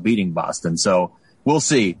can't stop beating Boston. So we'll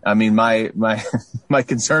see. I mean, my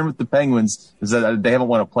concern with the Penguins is that they haven't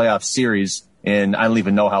won a playoff series in I don't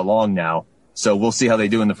even know how long now. So we'll see how they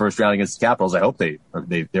do in the first round against the Capitals. I hope they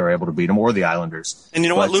were able to beat them, or the Islanders. And you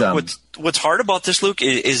know what, Luke? What's hard about this, Luke,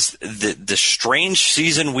 is the strange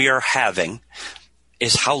season we are having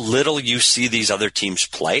is how little you see these other teams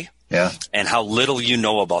play. Yeah. And how little you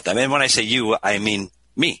know about them. And when I say you, I mean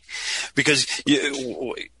me, because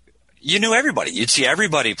you knew everybody. You'd see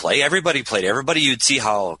everybody play. Everybody played everybody. You'd see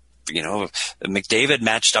how, McDavid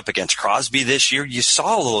matched up against Crosby this year. You saw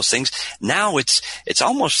all those things. Now it's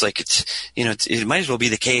almost like it might as well be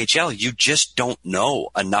the KHL. You just don't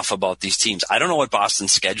know enough about these teams. I don't know what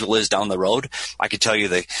Boston's schedule is down the road. I could tell you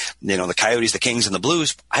the Coyotes, the Kings, and the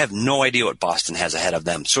Blues. I have no idea what Boston has ahead of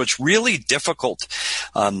them. So it's really difficult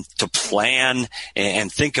to plan and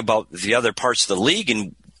think about the other parts of the league.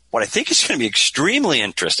 And what I think is going to be extremely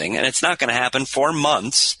interesting, and it's not going to happen for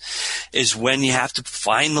months, is when you have to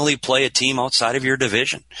finally play a team outside of your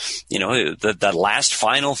division. The last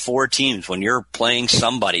final four teams, when you're playing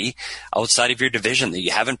somebody outside of your division that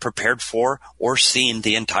you haven't prepared for or seen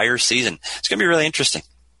the entire season. It's going to be really interesting.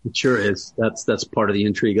 It sure is. That's part of the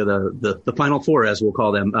intrigue of the Final Four, as we'll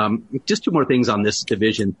call them. Just two more things on this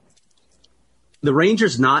division. The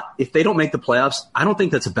Rangers if they don't make the playoffs, I don't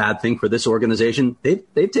think that's a bad thing for this organization.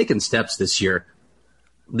 They've taken steps this year.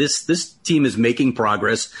 This team is making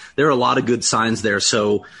progress. There are a lot of good signs there.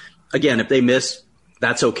 So again, if they miss,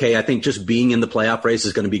 that's okay. I think just being in the playoff race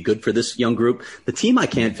is going to be good for this young group. The team I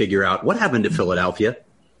can't figure out, what happened to Philadelphia?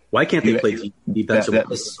 Why can't they play defense?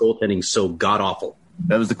 The goaltending so god awful.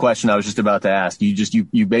 That was the question I was just about to ask.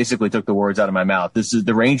 You basically took the words out of my mouth.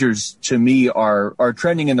 The Rangers, to me, are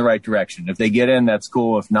trending in the right direction. If they get in, that's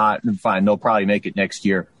cool. If not, then fine. They'll probably make it next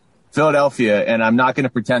year. Philadelphia, and I'm not going to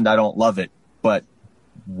pretend I don't love it, but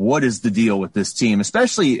what is the deal with this team?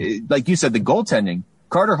 Especially, like you said, the goaltending.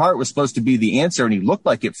 Carter Hart was supposed to be the answer, and he looked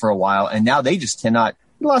like it for a while, and now they just cannot.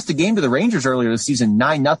 He lost a game to the Rangers earlier this season,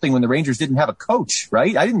 9-0, when the Rangers didn't have a coach,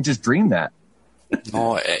 right? I didn't just dream that.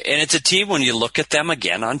 Oh, and it's a team, when you look at them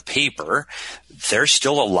again on paper, there's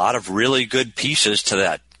still a lot of really good pieces to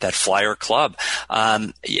that Flyer club.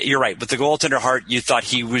 You're right. With the goaltender Hart, you thought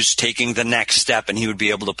he was taking the next step and he would be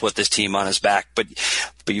able to put this team on his back. But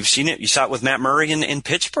you've seen it. You saw it with Matt Murray in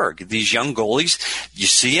Pittsburgh. These young goalies, you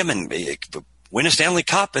see him and win a Stanley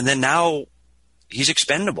Cup, and then now he's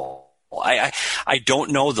expendable. I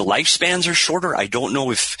don't know. The lifespans are shorter. I don't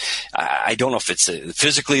know if it's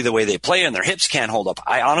physically the way they play and their hips can't hold up.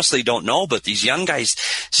 I honestly don't know, but these young guys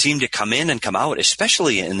seem to come in and come out,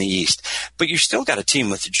 especially in the East. But you still got a team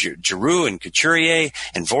with Giroux and Couturier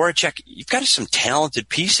and Voracek. You've got some talented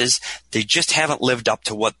pieces. They just haven't lived up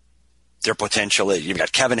to what their potential is. You've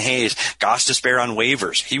got Kevin Hayes, Gostisbehere on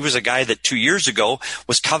waivers. He was a guy that 2 years ago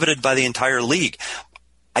was coveted by the entire league.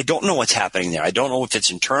 I don't know what's happening there. I don't know if it's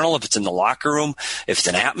internal, if it's in the locker room, if it's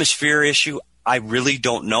an atmosphere issue. I really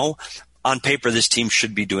don't know. On paper, this team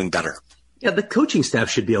should be doing better. Yeah, the coaching staff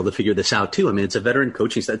should be able to figure this out too. I mean, it's a veteran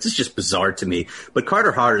coaching staff. This is just bizarre to me. But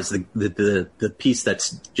Carter Hart is the piece that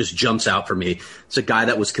just jumps out for me. It's a guy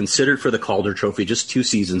that was considered for the Calder Trophy just 2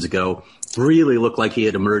 seasons ago. Really looked like he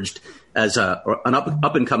had emerged as an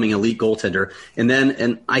up and coming elite goaltender.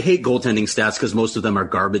 And I hate goaltending stats because most of them are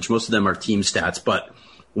garbage. Most of them are team stats. But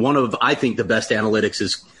one of, I think, the best analytics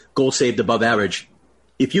is goal saved above average.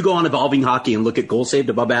 If you go on Evolving Hockey and look at goals saved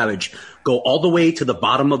above average, go all the way to the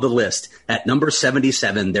bottom of the list. At number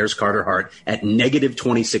 77, there's Carter Hart at negative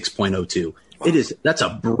 26.02. Wow. That's a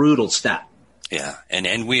brutal stat. Yeah,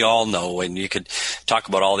 and we all know, and you could talk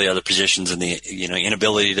about all the other positions and the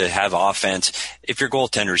inability to have offense. If your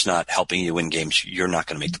goaltender's not helping you win games, you're not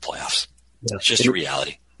going to make the playoffs. Yeah. It's just a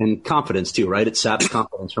reality. And confidence too, right? It saps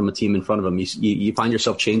confidence from a team in front of them. You find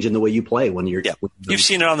yourself changing the way you play when you're. Yeah. You've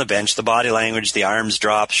seen it on the bench, the body language, the arms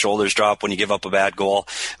drop, shoulders drop when you give up a bad goal.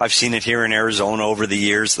 I've seen it here in Arizona over the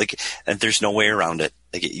years. And there's no way around it.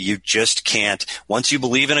 You just can't. Once you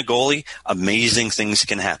believe in a goalie, amazing things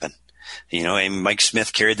can happen. And Mike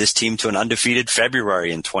Smith carried this team to an undefeated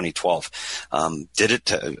February in 2012. Did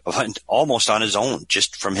it almost on his own,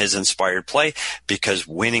 just from his inspired play, because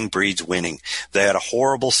winning breeds winning. They had a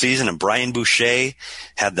horrible season, and Brian Boucher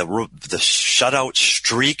had the shutout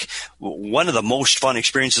streak. One of the most fun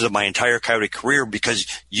experiences of my entire Coyote career, because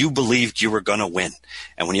you believed you were going to win.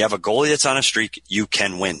 And when you have a goalie that's on a streak, you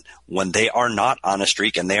can win. When they are not on a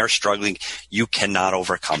streak and they are struggling, you cannot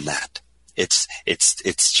overcome that.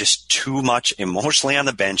 It's just too much emotionally on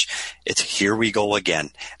the bench. It's here we go again.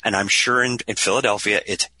 And I'm sure in Philadelphia,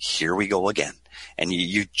 it's here we go again. And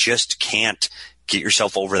you just can't get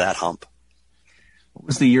yourself over that hump. What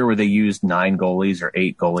was the year where they used 9 goalies or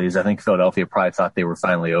 8 goalies? I think Philadelphia probably thought they were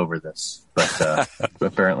finally over this, but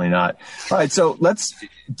apparently not. All right, so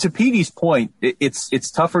to Petey's point, it's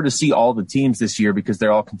tougher to see all the teams this year because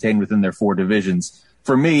they're all contained within their 4 divisions.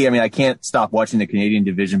 For me, I can't stop watching the Canadian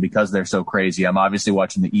division because they're so crazy. I'm obviously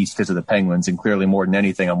watching the East because of the Penguins, and clearly more than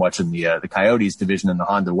anything, I'm watching the Coyotes division and the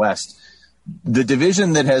Honda West. The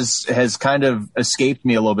division that has kind of escaped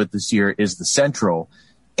me a little bit this year is the Central.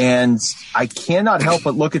 And I cannot help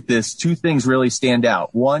but look at this. 2 things really stand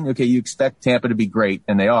out. One, okay, you expect Tampa to be great,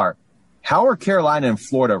 and they are. How are Carolina and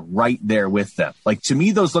Florida right there with them? To me,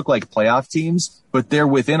 those look like playoff teams, but they're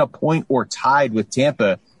within a point or tied with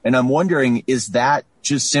Tampa. And I'm wondering, is that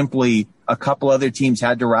just simply a couple other teams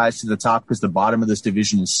had to rise to the top because the bottom of this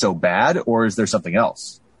division is so bad, or is there something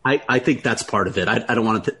else? I think that's part of it. I don't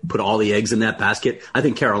want to put all the eggs in that basket. I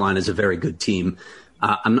think Carolina is a very good team.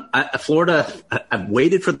 Florida, I've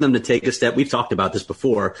waited for them to take a step. We've talked about this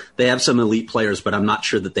before. They have some elite players, but I'm not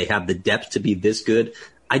sure that they have the depth to be this good.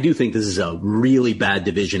 I do think this is a really bad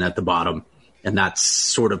division at the bottom, and that's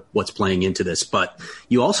sort of what's playing into this. But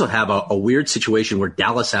you also have a weird situation where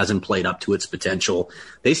Dallas hasn't played up to its potential.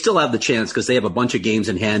 They still have the chance because they have a bunch of games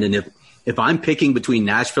in hand. And if I'm picking between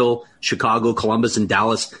Nashville, Chicago, Columbus, and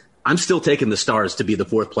Dallas, I'm still taking the Stars to be the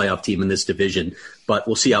 4th playoff team in this division. But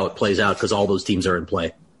we'll see how it plays out because all those teams are in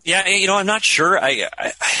play. Yeah, I'm not sure. I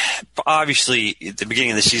obviously at the beginning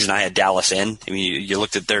of the season I had Dallas in. You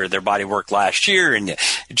looked at their body work last year, and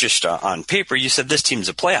just on paper you said this team's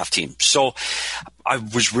a playoff team. So I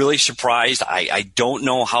was really surprised. I don't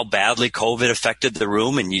know how badly COVID affected the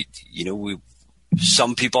room, and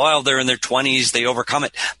some people they're in their 20s, they overcome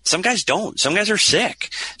it. Some guys don't. Some guys are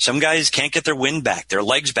sick. Some guys can't get their wind back, their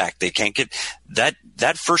legs back. They can't get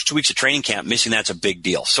that first 2 weeks of training camp. Missing that's a big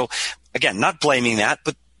deal. So again, not blaming that,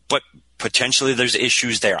 but potentially there's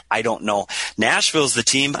issues there. I don't know. Nashville's the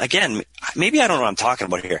team. Again, maybe I don't know what I'm talking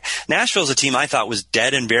about here. Nashville's a team I thought was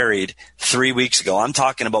dead and buried 3 weeks ago. I'm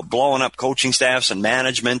talking about blowing up coaching staffs and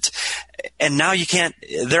management, and now you can't.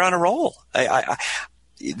 They're on a roll.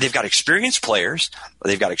 They've got experienced players.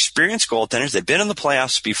 They've got experienced goaltenders. They've been in the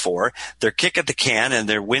playoffs before. They're kick at the can, and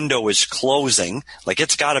their window is closing.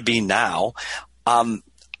 It's got to be now.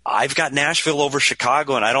 I've got Nashville over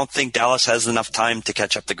Chicago, and I don't think Dallas has enough time to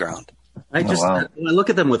catch up the ground. When I look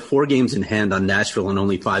at them with 4 games in hand on Nashville and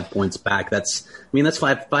only 5 points back, that's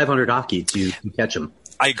 500 hockey to catch them.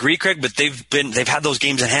 I agree, Craig, but they've had those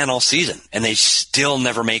games in hand all season, and they still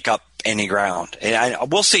never make up any ground.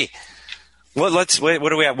 And we'll see. Well, what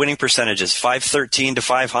do we have? Winning percentages, 513 to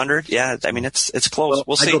 500. Yeah, it's close. Well,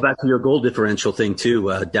 we'll see. I go back to your goal differential thing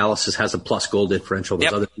too. Dallas has a plus goal differential.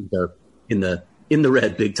 Those other teams are in the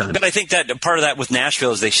red big time. But I think that part of that with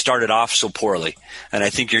Nashville is they started off so poorly, and I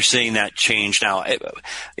think you're seeing that change now.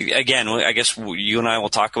 Again, I guess you and I will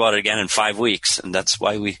talk about it again in 5 weeks, and that's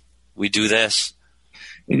why we do this.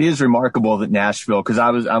 It is remarkable that Nashville, because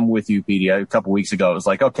I'm with you, Petey, a couple weeks ago. It was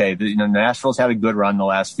like, okay, Nashville's had a good run the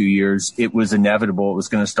last few years. It was inevitable. It was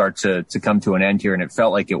going to start to come to an end here, and it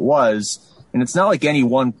felt like it was. And it's not like any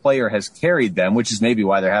one player has carried them, which is maybe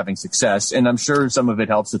why they're having success. And I'm sure some of it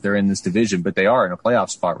helps that they're in this division, but they are in a playoff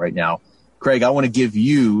spot right now. Craig, I want to give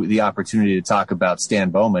you the opportunity to talk about Stan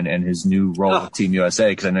Bowman and his new role with Team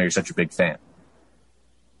USA, because I know you're such a big fan.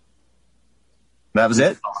 That was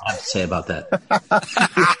it? I have to say about that.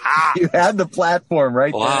 You had the platform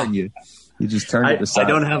right there, and You just turned it aside. I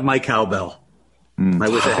don't have my cowbell. I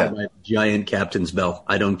wish I had my giant captain's bell.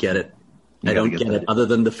 I don't get it. I don't get it. Other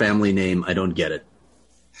than the family name, I don't get it.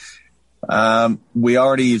 We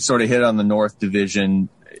already sort of hit on the North Division.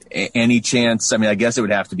 Any chance? I mean, I guess it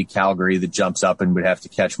would have to be Calgary that jumps up and would have to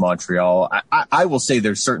catch Montreal. I will say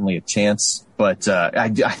there's certainly a chance, but I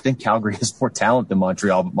think Calgary has more talent than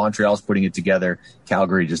Montreal, but Montreal's putting it together.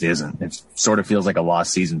 Calgary just isn't. It sort of feels like a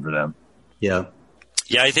lost season for them. Yeah.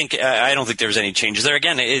 Yeah, I don't think there's any changes there.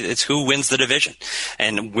 Again, it's who wins the division,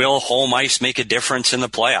 and will home ice make a difference in the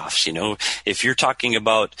playoffs? You know, if you're talking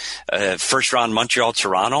about first round Montreal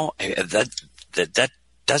Toronto, that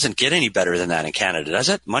doesn't get any better than that in Canada, does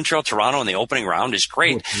it? Montreal Toronto in the opening round is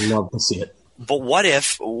great. I'd love to see it. But what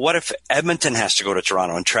if Edmonton has to go to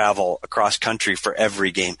Toronto and travel across country for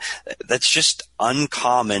every game? That's just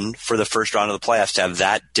uncommon for the first round of the playoffs to have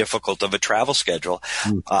that difficult of a travel schedule.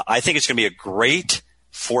 I think it's going to be a great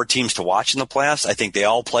 4 teams to watch in the playoffs. I think they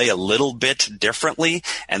all play a little bit differently,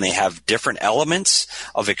 and they have different elements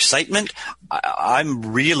of excitement.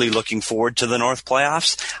 I'm really looking forward to the North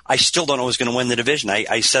playoffs. I still don't know who's going to win the division.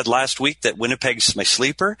 I said last week that Winnipeg's my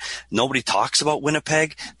sleeper. Nobody talks about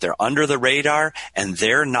Winnipeg. They're under the radar, and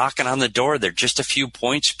they're knocking on the door. They're just a few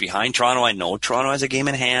points behind Toronto. I know Toronto has a game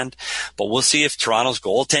in hand, but we'll see if Toronto's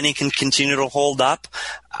goaltending can continue to hold up.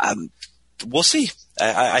 We'll see.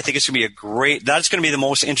 I think it's going to be that's going to be the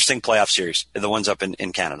most interesting playoff series, the ones up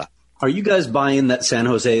in Canada. Are you guys buying that San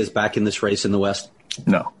Jose is back in this race in the West?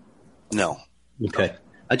 No. Okay.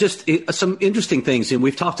 Some interesting things, and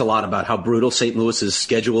we've talked a lot about how brutal St. Louis's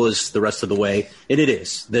schedule is the rest of the way, and it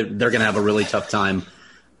is. They're going to have a really tough time.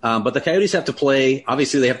 But the Coyotes have to play,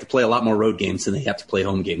 obviously they have to play a lot more road games than they have to play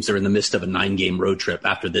home games. They're in the midst of a 9-game road trip.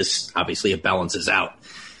 After this, obviously it balances out.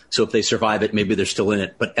 So if they survive it, maybe they're still in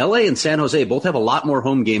it. But LA and San Jose both have a lot more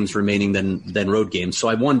home games remaining than road games. So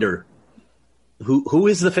I wonder who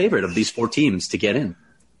is the favorite of these 4 teams to get in?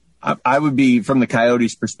 I would be, from the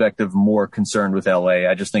Coyotes' perspective, more concerned with LA.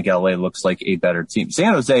 I just think LA looks like a better team.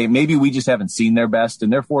 San Jose, maybe we just haven't seen their best. In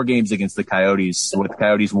their 4 games against the Coyotes, with the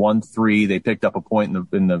Coyotes 1-3, they picked up a point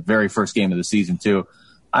in the very first game of the season too.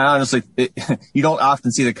 I honestly, you don't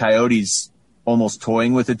often see the Coyotes almost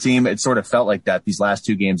toying with the team. It sort of felt like that these last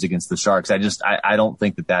 2 games against the Sharks. I don't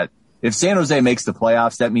think that if San Jose makes the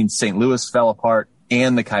playoffs, that means St. Louis fell apart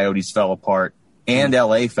and the Coyotes fell apart and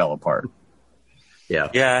LA fell apart.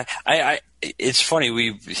 Yeah. It's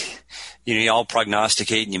funny. You all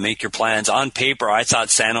prognosticate and you make your plans. On paper, I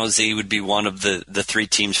thought San Jose would be one of the 3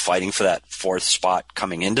 teams fighting for that 4th spot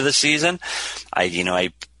coming into the season.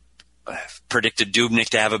 I predicted Dubnyk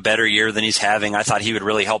to have a better year than he's having. I thought he would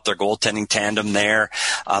really help their goaltending tandem there.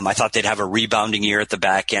 I thought they'd have a rebounding year at the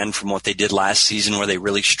back end from what they did last season where they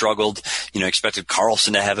really struggled. Expected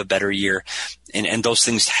Karlsson to have a better year, and those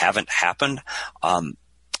things haven't happened.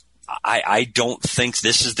 I don't think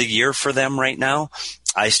this is the year for them right now.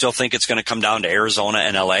 I still think it's going to come down to Arizona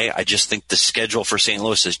and LA. I just think the schedule for St.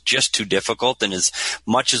 Louis is just too difficult. And as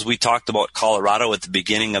much as we talked about Colorado at the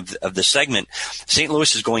beginning of the segment, St.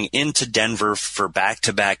 Louis is going into Denver for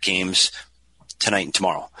back-to-back games tonight and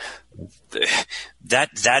tomorrow.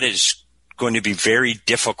 That is going to be very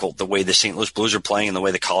difficult, the way the St. Louis Blues are playing and the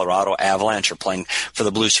way the Colorado Avalanche are playing, for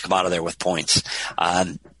the Blues to come out of there with points.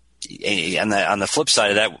 And on the flip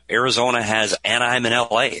side of that, Arizona has Anaheim and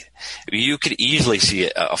LA. You could easily see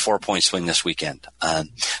a 4-point swing this weekend.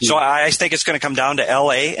 So I think it's going to come down to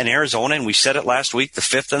LA and Arizona. And we said it last week, the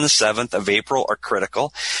 5th and the 7th of April are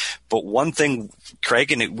critical. But one thing,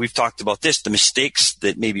 Craig, and we've talked about this, the mistakes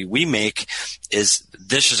that maybe we make is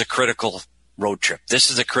this is a critical road trip.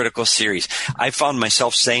 This is a critical series. I found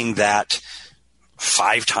myself saying that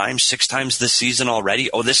 5 times, 6 times this season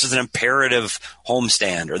already. Oh, this is an imperative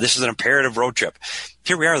homestand, or this is an imperative road trip.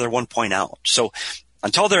 Here we are, they're 1 point out. So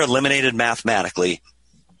until they're eliminated mathematically,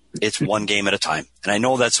 it's 1 game at a time. And I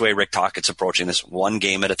know that's the way Rick Tocchet's approaching this, 1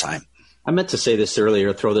 game at a time. I meant to say this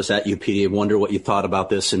earlier, throw this at you, PD, and wonder what you thought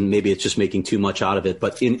about this, and maybe it's just making too much out of it.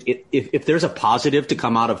 But if there's a positive to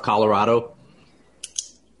come out of Colorado,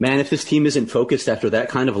 man, if this team isn't focused after that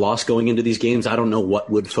kind of loss going into these games, I don't know what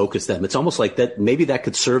would focus them. It's almost like that. Maybe that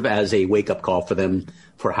could serve as a wake-up call for them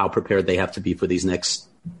for how prepared they have to be for these next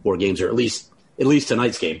 4 games, or at least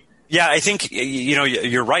tonight's game. Yeah, I think,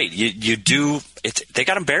 you're right. You do. They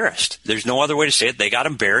got embarrassed. There's no other way to say it. They got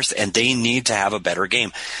embarrassed, and they need to have a better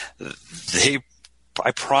game.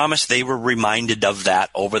 I promise they were reminded of that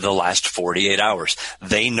over the last 48 hours.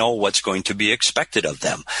 They know what's going to be expected of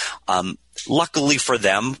them. Luckily for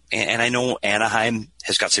them, and I know Anaheim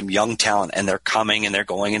has got some young talent, and they're coming and they're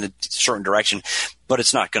going in a certain direction, but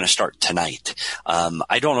it's not going to start tonight.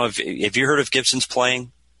 I don't know if you heard if Gibson's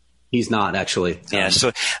playing. He's not, actually. Yeah,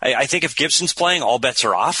 so I think if Gibson's playing, all bets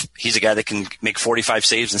are off. He's a guy that can make 45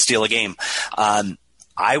 saves and steal a game.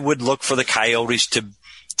 I would look for the Coyotes to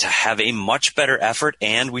have a much better effort,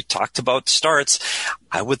 and we talked about starts.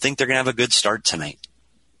 I would think they're going to have a good start tonight.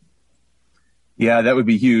 Yeah, that would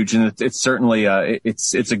be huge, and it's certainly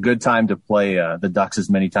it's a good time to play the Ducks as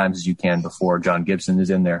many times as you can before John Gibson is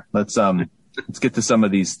in there. Let's get to some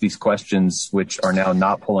of these questions, which are now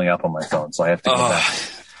not pulling up on my phone, so I have to go back.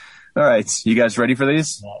 All right, you guys ready for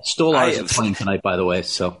these? Stolar is playing tonight, by the way.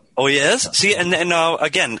 So. Oh, he is? See, and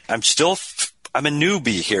again, I'm a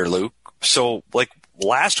newbie here, Luke. So, like,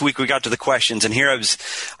 last week we got to the questions, and here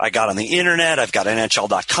I got on the internet. I've got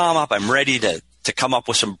NHL.com up. I'm ready to come up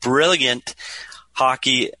with some brilliant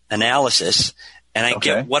hockey analysis, and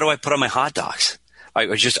what do I put on my hot dogs?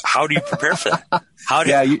 How do you prepare for that?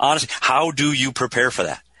 Honestly, how do you prepare for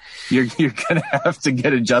that? You're going to have to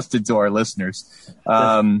get adjusted to our listeners.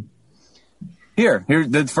 Here,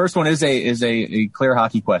 the first one is a clear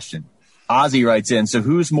hockey question. Ozzy writes in, so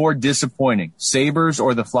who's more disappointing, Sabres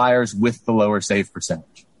or the Flyers with the lower save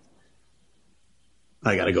percentage?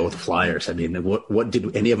 I got to go with the Flyers. I mean, what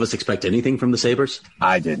did any of us expect anything from the Sabres?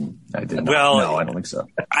 I didn't. Well, no, I don't think so.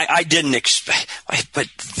 I didn't expect, but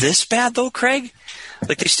this bad though, Craig?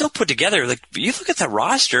 Like, they still put together, like, you look at the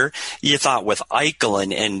roster, you thought with Eichel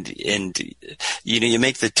and you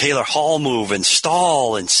make the Taylor Hall move and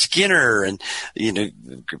Stahl and Skinner and,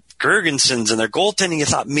 Gergensons and their goaltending, you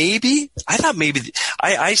thought maybe,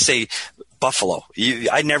 I say Buffalo.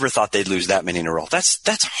 I never thought they'd lose that many in a row. That's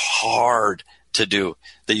hard to do,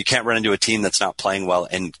 that you can't run into a team that's not playing well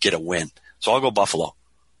and get a win. So I'll go Buffalo.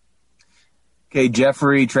 Okay,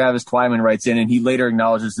 Jeffrey Travis Twyman writes in, and he later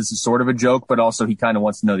acknowledges this is sort of a joke, but also he kind of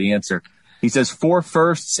wants to know the answer. He says 4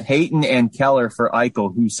 firsts, Hayton and Keller for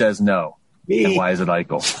Eichel. Who says no? Me. And why is it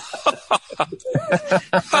Eichel?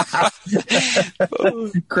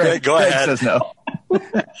 Craig, go ahead. Says no.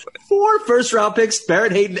 4 first-round picks,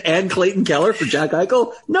 Barrett Hayton and Clayton Keller for Jack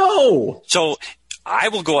Eichel? No. So I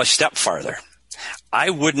will go a step farther.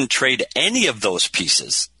 I wouldn't trade any of those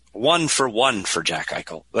pieces 1-for-1 for Jack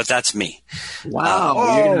Eichel, but that's me.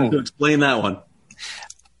 Wow, you're going to have to explain that one.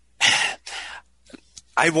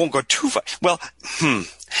 I won't go too far. Well,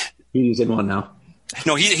 He's in one now.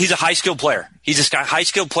 No, he's a high-skilled player. He's a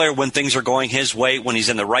high-skilled player when things are going his way, when he's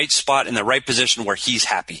in the right spot, in the right position where he's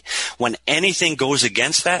happy. When anything goes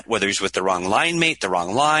against that, whether he's with the wrong line mate, the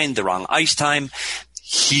wrong line, the wrong ice time,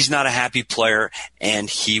 he's not a happy player, and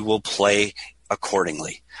he will play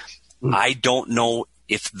accordingly. I don't know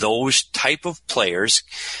if those type of players,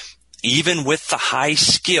 even with the high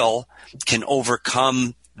skill, can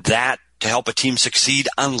overcome that to help a team succeed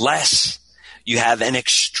unless you have an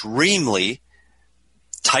extremely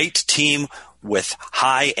tight team with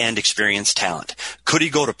high-end experienced talent. Could he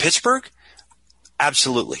go to Pittsburgh?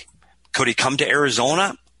 Absolutely. Could he come to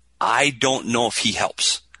Arizona? I don't know if he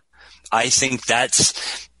helps. I think I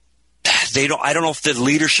don't know if the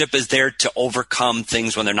leadership is there to overcome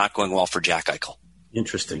things when they're not going well for Jack Eichel.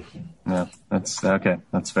 Interesting. Yeah, that's okay.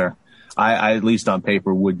 That's fair. I at least on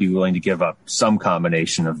paper would be willing to give up some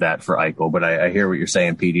combination of that for Eichel, but I hear what you're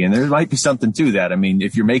saying, Petey, and there might be something to that. I mean,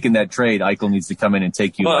 if you're making that trade, Eichel needs to come in and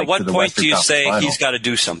take you. Well, at what to the point Western do you Conference say Final. he's got to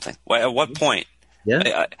do something? At what point?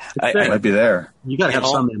 Yeah, I might be there. You got to have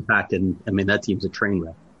some impact, and I mean that team's a train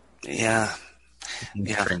wreck. Yeah.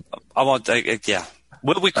 I want. Yeah.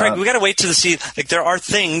 Craig, we got to wait to see. Like, there are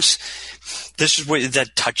things. This is where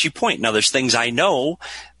that touchy point. Now, there's things I know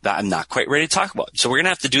that I'm not quite ready to talk about. So we're gonna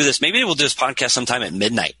have to do this. Maybe we'll do this podcast sometime at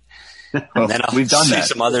midnight. And then I'll we've done see that.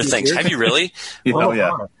 some other things. Have you really?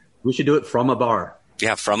 Yeah. We should do it from a bar.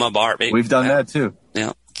 Yeah, from a bar. Maybe. We've done that too.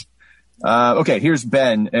 Yeah. Okay, here's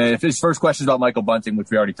Ben. If his first question is about Michael Bunting, which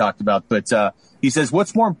we already talked about, but he says,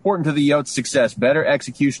 what's more important to the Yotes' success, better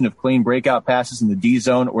execution of clean breakout passes in the D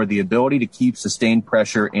zone or the ability to keep sustained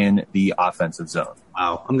pressure in the offensive zone?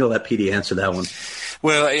 Wow. I'm going to let Petey answer that one.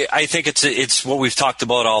 Well, I think it's what we've talked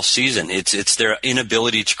about all season. It's their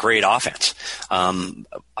inability to create offense.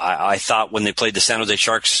 I thought when they played the San Jose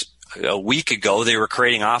Sharks a week ago, they were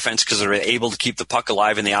creating offense because they were able to keep the puck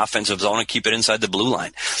alive in the offensive zone and keep it inside the blue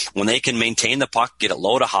line. When they can maintain the puck, get it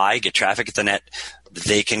low to high, get traffic at the net,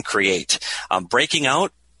 they can create. Breaking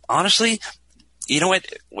out, honestly, you know what?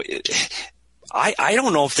 I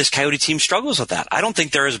don't know if this Coyote team struggles with that. I don't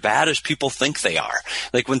think they're as bad as people think they are.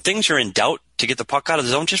 Like, when things are in doubt to get the puck out of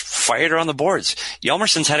the zone, just fire it around the boards.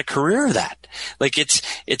 Hjalmarsson's had a career of that. Like,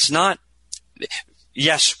 it's not.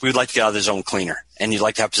 Yes, we would like to get out of the zone cleaner, and you'd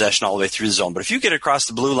like to have possession all the way through the zone. But if you get across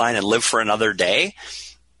the blue line and live for another day,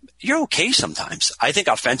 you're okay sometimes. I think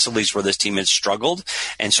offensively is where this team has struggled.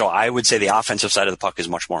 And so I would say the offensive side of the puck is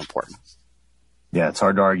much more important. Yeah, it's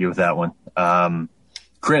hard to argue with that one.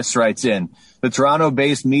 Chris writes in, the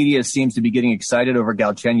Toronto-based media seems to be getting excited over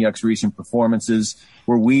Galchenyuk's recent performances.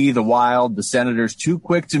 Were we, the Wild, the Senators, too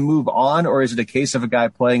quick to move on, or is it a case of a guy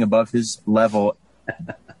playing above his level?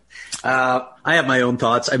 I have my own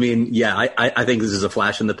thoughts. I mean, yeah, I think this is a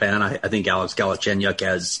flash in the pan. I think Alex Galchenyuk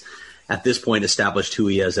has, at this point, established who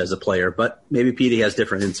he is as a player, but maybe Petey has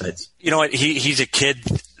different insights. You know what? He's a kid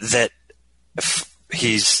that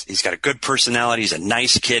he's got a good personality. He's a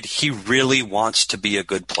nice kid. He really wants to be a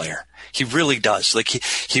good player. He really does. Like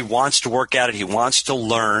he wants to work at it. He wants to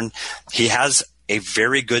learn. He has a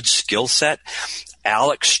very good skill set.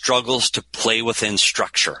 Alex struggles to play within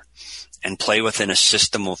structure and play within a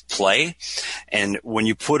system of play. And when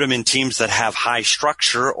you put him in teams that have high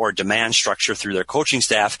structure or demand structure through their coaching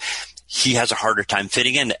staff, he has a harder time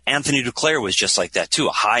fitting in. Anthony Duclair was just like that too.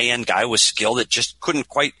 A high-end guy with skill that just couldn't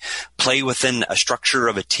quite play within a structure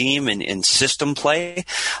of a team and in system play.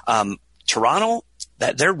 Toronto,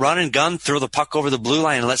 that they're run and gun, throw the puck over the blue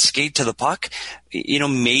line and let's skate to the puck. You know,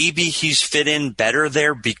 maybe he's fit in better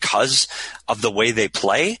there because of the way they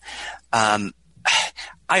play.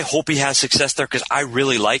 I hope he has success there because I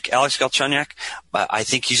really like Alex Galchenyuk. I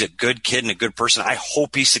think he's a good kid and a good person. I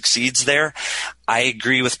hope he succeeds there. I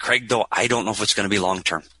agree with Craig, though. I don't know if it's going to be long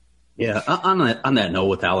term. Yeah, on that note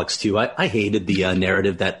with Alex, too, I hated the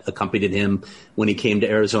narrative that accompanied him when he came to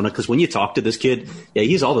Arizona, because when you talk to this kid, yeah,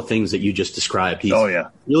 he's all the things that you just described. He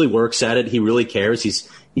really works at it. He really cares.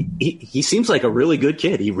 He seems like a really good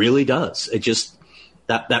kid. He really does. It just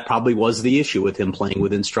that probably was the issue with him playing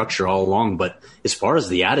within structure all along. But as far as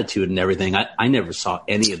the attitude and everything, I never saw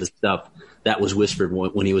any of the stuff that was whispered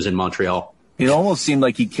when he was in Montreal. It almost seemed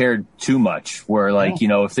like he cared too much, where like, you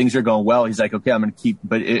know, if things are going well, he's like, okay, I'm going to keep,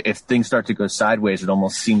 but if things start to go sideways, it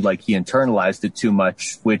almost seemed like he internalized it too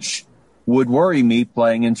much, which would worry me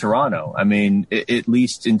playing in Toronto. I mean, at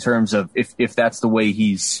least in terms of if that's the way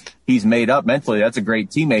he's made up mentally, that's a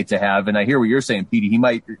great teammate to have. And I hear what you're saying, Petey. He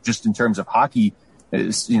might, just in terms of hockey,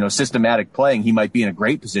 you know, systematic playing, he might be in a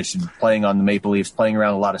great position playing on the Maple Leafs, playing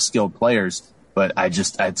around a lot of skilled players. But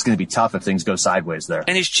it's going to be tough if things go sideways there.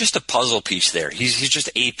 And he's just a puzzle piece there. He's just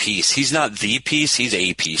a piece. He's not the piece. He's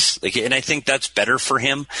a piece. And I think that's better for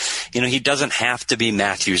him. You know, he doesn't have to be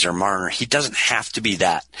Matthews or Marner. He doesn't have to be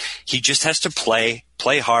that. He just has to play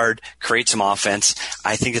hard, create some offense.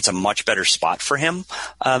 I think it's a much better spot for him.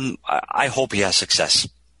 I hope he has success.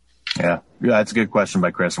 Yeah, that's a good question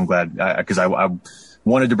by Chris. I'm glad because I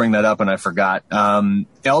wanted to bring that up and I forgot.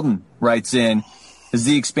 Eldon writes in, is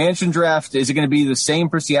the expansion draft, is it going to be the same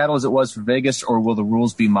for Seattle as it was for Vegas, or will the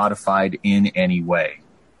rules be modified in any way?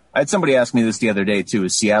 I had somebody ask me this the other day, too.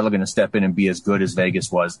 Is Seattle going to step in and be as good as Vegas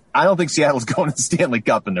was? I don't think Seattle's going to the Stanley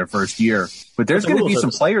Cup in their first year, but there's going to be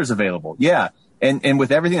some players available. Yeah. And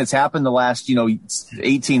with everything that's happened the last,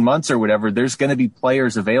 18 months or whatever, there's going to be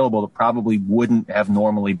players available that probably wouldn't have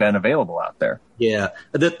normally been available out there. Yeah.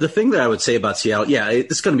 The thing that I would say about Seattle,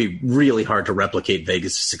 it's going to be really hard to replicate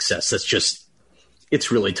Vegas' success. That's just, it's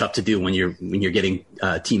really tough to do when you're getting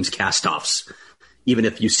teams cast-offs, even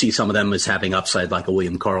if you see some of them as having upside like a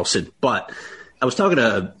William Karlsson. But I was talking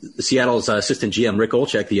to Seattle's assistant GM, Rick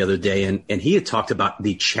Olczyk, the other day, and he had talked about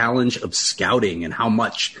the challenge of scouting and how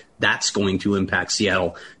much that's going to impact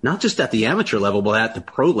Seattle, not just at the amateur level, but at the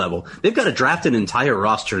pro level. They've got to draft an entire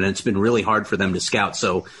roster, and it's been really hard for them to scout.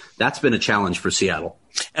 So that's been a challenge for Seattle.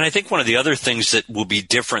 And I think one of the other things that will be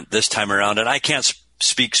different this time around, and I can't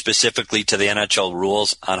speak specifically to the NHL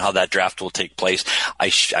rules on how that draft will take place.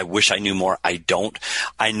 I wish I knew more. I don't.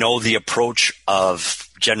 I know the approach of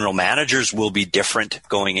general managers will be different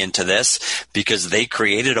going into this because they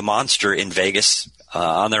created a monster in Vegas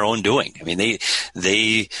on their own doing. I mean,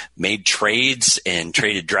 they made trades and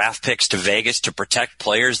traded draft picks to Vegas to protect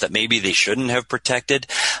players that maybe they shouldn't have protected.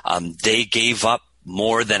 They gave up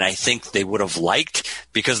more than I think they would have liked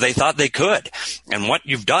because they thought they could. And what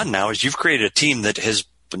you've done now is you've created a team that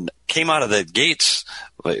came out of the gates,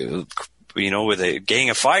 with a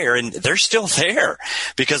gang of fire, and they're still there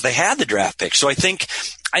because they had the draft pick. So I think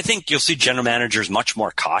you'll see general managers much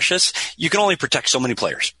more cautious. You can only protect so many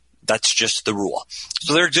players. That's just the rule.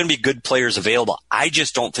 So there's going to be good players available. I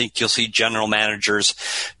just don't think you'll see general managers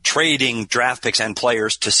trading draft picks and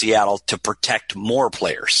players to Seattle to protect more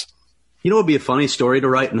players. You know what would be a funny story to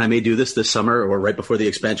write, and I may do this summer or right before the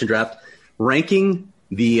expansion draft, ranking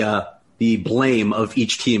the blame of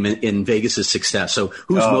each team in Vegas' success. So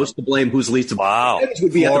who's most to blame, who's least to blame. Wow. Vegas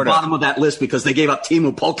would be Florida at the bottom of that list because they gave up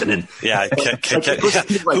Timo Pulkkinen. Yeah,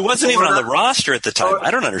 who wasn't even on the roster at the time.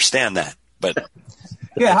 I don't understand that. But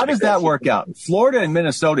Yeah, how does that work out? Florida and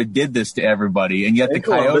Minnesota did this to everybody, and yet the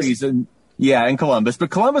Coyotes and Columbus. But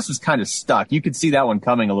Columbus was kind of stuck. You could see that one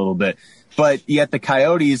coming a little bit. But yet the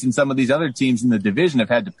Coyotes and some of these other teams in the division have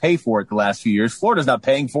had to pay for it the last few years. Florida's not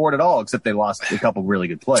paying for it at all, except they lost a couple really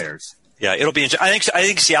good players. Yeah, it'll be interesting. I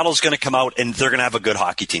think Seattle's going to come out and they're going to have a good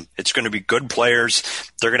hockey team. It's going to be good players.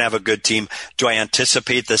 They're going to have a good team. Do I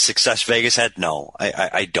anticipate the success Vegas had? No,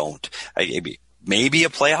 I don't. Maybe a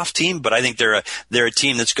playoff team, but I think they're a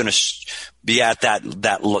team that's going to be at that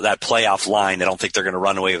playoff line. I don't think they're going to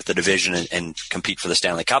run away with the division and compete for the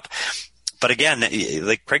Stanley Cup. But again,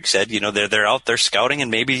 like Craig said, they're out there scouting,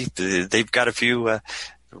 and maybe they've got a few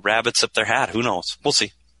rabbits up their hat. Who knows? We'll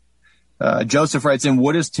see. Joseph writes in,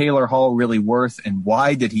 what is Taylor Hall really worth, and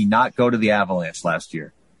why did he not go to the Avalanche last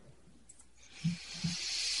year?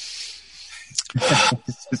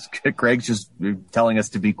 Craig's just telling us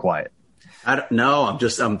to be quiet. I don't know.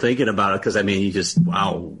 I'm thinking about it because,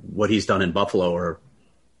 what he's done in Buffalo, or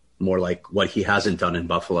more like what he hasn't done in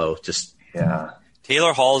Buffalo.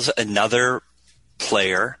 Taylor Hall's another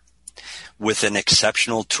player with an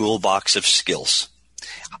exceptional toolbox of skills.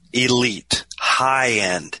 Elite, high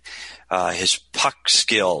end. His puck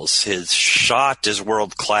skills, his shot is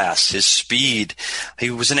world class, his speed. He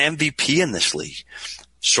was an MVP in this league.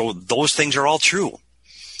 So those things are all true.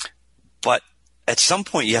 But at some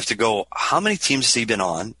point you have to go, how many teams has he been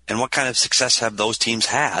on, and what kind of success have those teams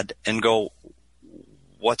had, and go,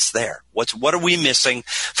 what's there? What are we missing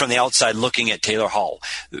from the outside looking at Taylor Hall?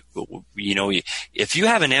 If you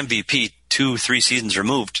have an MVP 2-3 seasons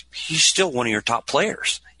removed, he's still one of your top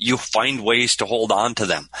players. You find ways to hold on to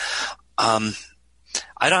them. I'm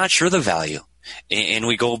not sure the value. And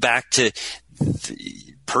we go back to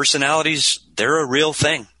personalities. They're a real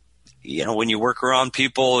thing. When you work around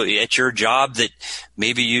people at your job that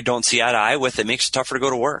maybe you don't see eye to eye with, it makes it tougher to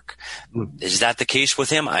go to work. Is that the case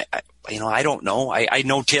with him? I don't know. I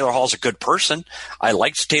know Taylor Hall's a good person. I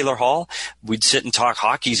liked Taylor Hall. We'd sit and talk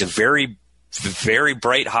hockey. He's a very, very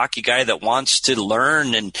bright hockey guy that wants to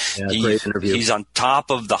learn, and he's on top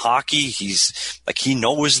of the hockey. He's like, he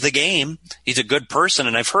knows the game. He's a good person.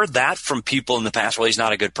 And I've heard that from people in the past. Well, he's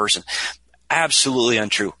not a good person. Absolutely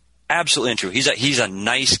untrue. Absolutely untrue. He's a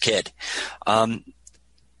nice kid. Do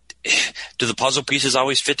the puzzle pieces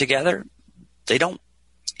always fit together? They don't.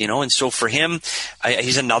 And so for him,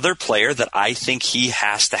 he's another player that I think he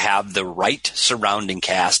has to have the right surrounding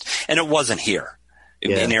cast. And it wasn't here.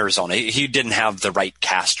 In Arizona. He didn't have the right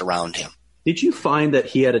cast around him. Did you find that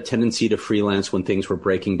he had a tendency to freelance when things were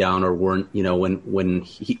breaking down, or weren't, when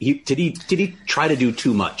he did he try to do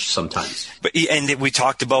too much sometimes? And we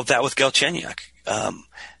talked about that with Galchenyuk.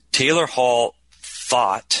 Taylor Hall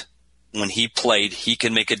thought when he played, he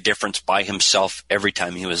could make a difference by himself every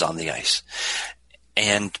time he was on the ice.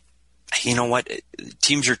 And you know what?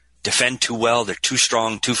 Teams defend too well. They're too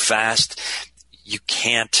strong, too fast. You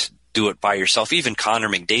can't do it by yourself. Even Connor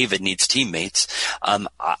McDavid needs teammates.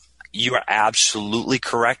 You are absolutely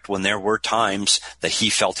correct when there were times that he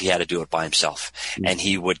felt he had to do it by himself. And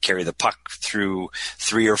he would carry the puck through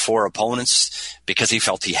 3 or 4 opponents because he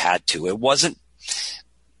felt he had to.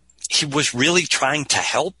 He was really trying to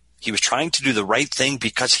help. He was trying to do the right thing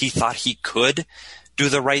because he thought he could do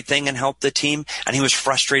the right thing and help the team. And he was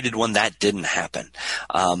frustrated when that didn't happen.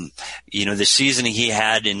 The season he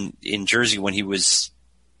had in Jersey when he won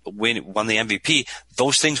the MVP,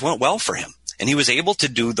 those things went well for him. And he was able to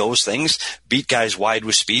do those things, beat guys wide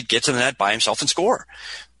with speed, get to the net by himself and score.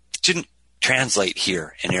 It didn't translate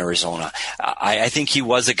here in Arizona. I think he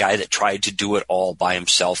was a guy that tried to do it all by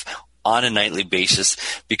himself on a nightly basis,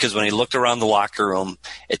 because when he looked around the locker room,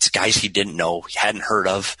 it's guys he didn't know, he hadn't heard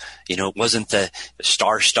of. It wasn't the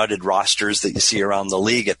star-studded rosters that you see around the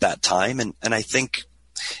league at that time. And I think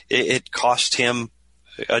it cost him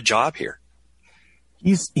a job here.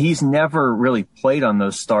 He's never really played on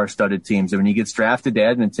those star-studded teams. I mean, he gets drafted to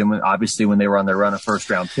Edmonton when they were on their run of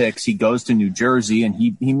first-round picks. He goes to New Jersey, and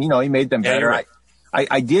he made them better. Right.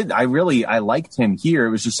 I liked him here. It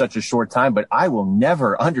was just such a short time, but I will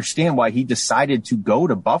never understand why he decided to go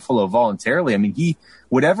to Buffalo voluntarily. I mean,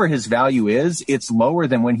 whatever his value is, it's lower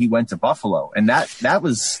than when he went to Buffalo, and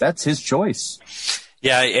that's his choice.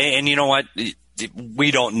 Yeah, and you know what? We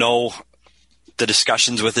don't know the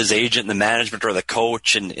discussions with his agent and the management or the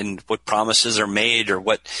coach and what promises are made or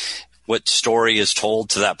what story is told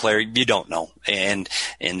to that player. You don't know. And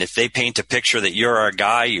if they paint a picture that you're our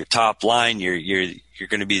guy, your top line, you're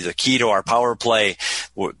going to be the key to our power play,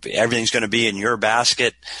 everything's going to be in your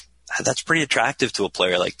basket, that's pretty attractive to a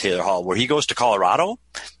player like Taylor Hall. Where he goes to Colorado,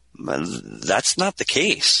 that's not the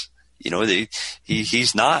case.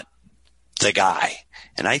 He's not the guy.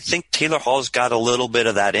 And I think Taylor Hall's got a little bit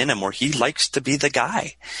of that in him where he likes to be the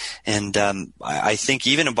guy. And I think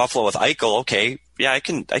even in Buffalo with Eichel, okay, yeah, I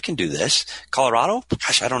can do this. Colorado?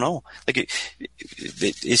 Gosh, I don't know. Like,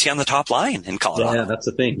 is he on the top line in Colorado? Yeah, that's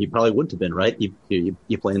the thing. He probably wouldn't have been, right? You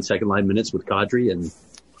play in second line minutes with Kadri and.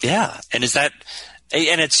 Yeah. And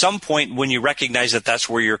at some point when you recognize that that's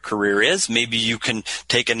where your career is, maybe you can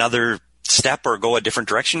take another step or go a different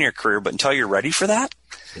direction in your career. But until you're ready for that,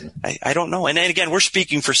 I don't know. And again, we're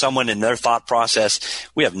speaking for someone in their thought process.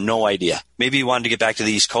 We have no idea. Maybe he wanted to get back to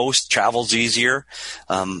the East Coast. Travel's easier.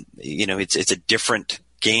 It's a different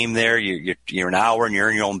game there. You're an hour and you're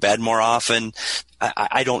in your own bed more often.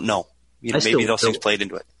 I don't know. Maybe those things played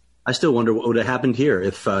into it. I still wonder what would have happened here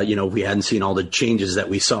if, we hadn't seen all the changes that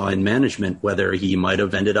we saw in management, whether he might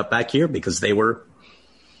have ended up back here because they were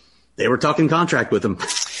talking contract with him.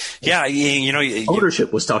 Yeah.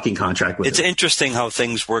 Ownership was talking contract with him. It's interesting how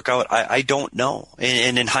things work out. I don't know.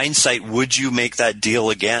 And in hindsight, would you make that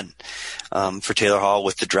deal again, for Taylor Hall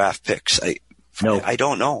with the draft picks? No. I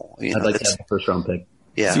don't know. I'd like to have a first round pick.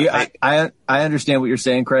 Yeah, see, I understand what you're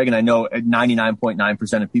saying, Craig, and I know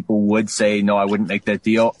 99.9% of people would say, no, I wouldn't make that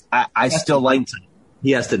deal. I still like –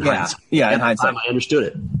 He asked in hindsight. Yeah, in hindsight. I understood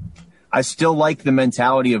it. I still like the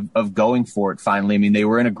mentality of going for it finally. I mean, they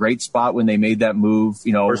were in a great spot when they made that move.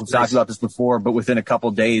 We've talked about this before, but within a couple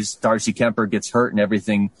of days, Darcy Kemper gets hurt and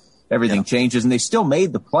everything changes, and they still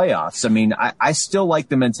made the playoffs. I mean, I still like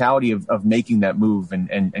the mentality of making that move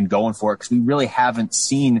and going for it because we really haven't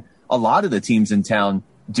seen a lot of the teams in town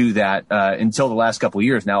do that until the last couple of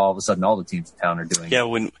years. Now, all of a sudden, all the teams in town are doing it. Yeah,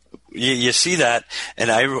 when you see that, and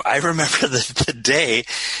I remember the day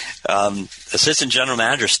assistant general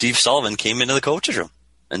manager Steve Sullivan came into the coach's room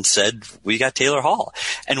and said, we got Taylor Hall.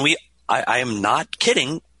 And I am not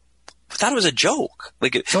kidding, I thought it was a joke.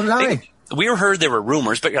 Like, so did I. We heard there were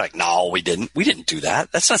rumors, but you're like, no, we didn't. We didn't do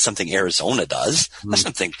that. That's not something Arizona does. That's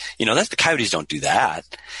something, that's the Coyotes don't do that.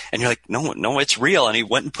 And you're like, no, it's real. And he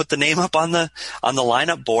went and put the name up on the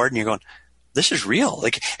lineup board and you're going, this is real.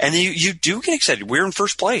 Like, and you do get excited. We're in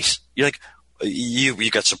first place. You're like, you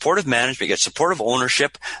got supportive management, you got supportive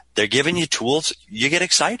ownership. They're giving you tools. You get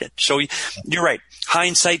excited. So you're right.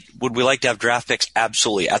 Hindsight, would we like to have draft picks?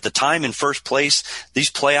 Absolutely. At the time in first place, these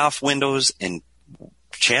playoff windows and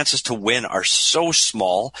chances to win are so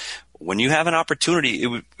small. When you have an opportunity,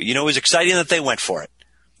 it was exciting that they went for it.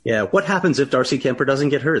 Yeah. What happens if Darcy Kemper doesn't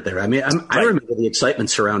get hurt there? I mean, I remember the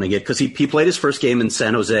excitement surrounding it because he played his first game in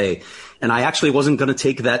San Jose, and I actually wasn't going to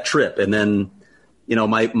take that trip. And then,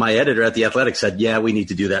 my editor at The Athletic said, yeah, we need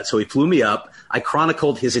to do that. So he flew me up. I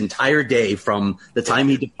chronicled his entire day from the time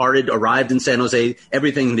he departed, arrived in San Jose,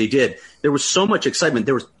 everything that he did. There was so much excitement.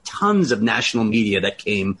 There was tons of national media that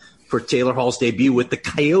came for Taylor Hall's debut with the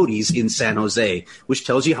Coyotes in San Jose, which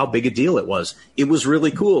tells you how big a deal it was. It was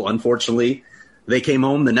really cool. Unfortunately, they came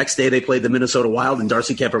home. The next day they played the Minnesota Wild, and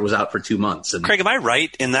Darcy Kemper was out for 2 months. And Craig, am I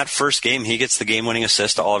right? In that first game, he gets the game-winning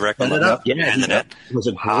assist to Oliver Ekman. It was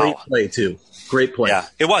a great play, too. Great play. Yeah,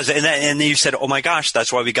 it was. And then you said, oh, my gosh,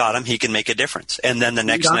 that's why we got him. He can make a difference. And then the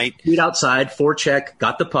next night. Feet outside, forecheck,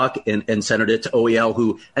 got the puck, and sent it to OEL,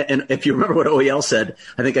 who – and if you remember what OEL said,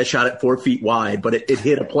 I think I shot it 4 feet wide, but it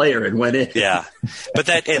hit a player and went in. Yeah.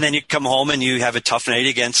 And then you come home and you have a tough night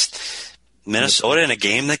against Minnesota in a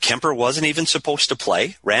game that Kemper wasn't even supposed to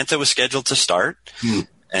play. Ranta was scheduled to start,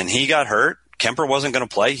 and he got hurt. Kemper wasn't going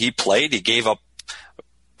to play. He played. He gave up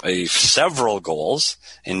several goals,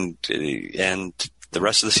 and the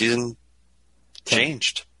rest of the season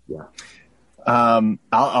changed. Yeah.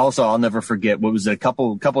 I'll never forget what was a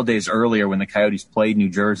couple of days earlier when the Coyotes played New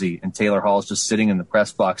Jersey, and Taylor Hall's just sitting in the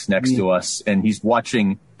press box next to us, and he's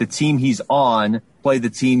watching the team he's on play the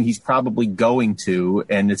team he's probably going to,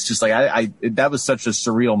 and it's just like that was such a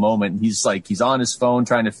surreal moment. He's on his phone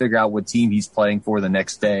trying to figure out what team he's playing for the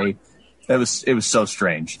next day. It was so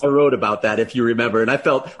strange. I wrote about that, if you remember, and I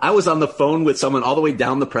felt I was on the phone with someone all the way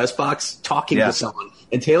down the press box talking to someone,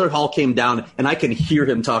 and Taylor Hall came down, and I can hear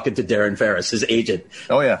him talking to Darren Ferris, his agent.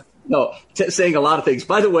 Oh, yeah. No, saying a lot of things.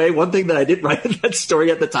 By the way, one thing that I didn't write in that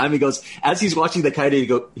story at the time, he goes, as he's watching the Coyote,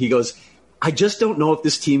 he goes, I just don't know if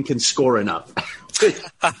this team can score enough.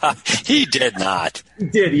 He did not. He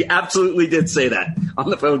did. He absolutely did say that on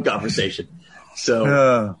the phone conversation.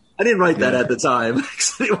 So I didn't write that at the time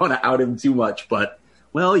because I didn't want to out him too much. But,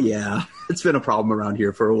 well, yeah, it's been a problem around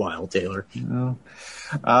here for a while, Taylor.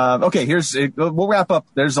 Okay, we'll wrap up.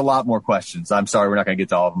 There's a lot more questions. I'm sorry, we're not going to get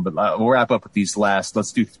to all of them, but we'll wrap up with these last.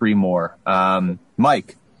 Let's do 3 more.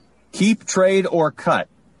 Mike, keep, trade, or cut?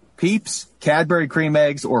 Peeps, Cadbury cream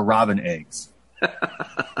eggs, or Robin eggs?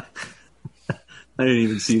 I didn't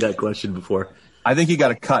even see that question before. I think you got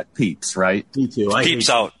to cut Peeps, right? Me too. I Peeps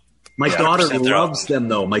hate out. My daughter loves out. them,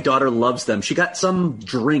 though. My daughter loves them. She got some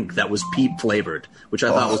drink that was Peep flavored, which I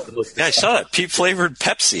thought was the most. Yeah, I saw that. Peep flavored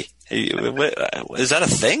Pepsi. Is that a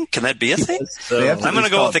thing? Can that be a thing? I'm going to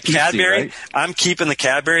go with the Cadbury. Right? I'm keeping the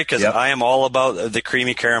Cadbury because I am all about the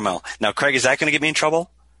creamy caramel. Now, Craig, is that going to get me in trouble?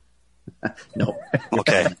 No.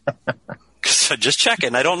 Okay. So just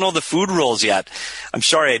checking. I don't know the food rules yet. I'm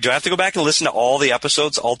sorry. Do I have to go back and listen to all the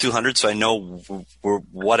episodes, all 200, so I know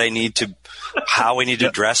what I need to, how I need to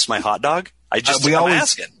dress my hot dog? I'm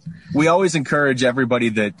asking. We always encourage everybody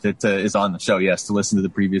that is on the show, yes, to listen to the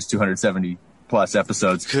previous 270 plus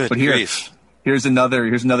episodes. Good but grief. Here's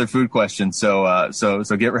another food question. So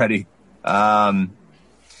get ready. Nonlinear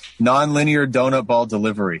donut ball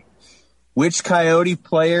delivery. Which Coyote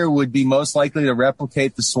player would be most likely to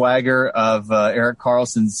replicate the swagger of Erik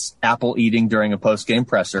Karlsson's apple eating during a post-game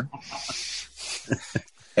presser?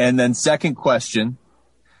 And then second question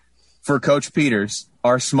for Coach Peters,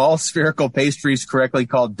 are small spherical pastries correctly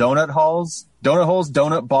called donut holes,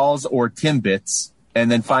 donut balls, or Timbits? And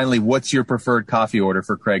then finally, what's your preferred coffee order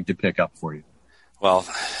for Craig to pick up for you? Well,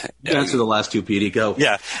 answer the last two, Petey. Go.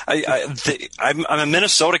 Yeah, I'm a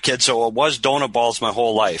Minnesota kid, so it was donut balls my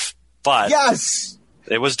whole life. But yes,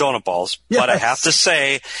 it was donut balls. Yes. But I have to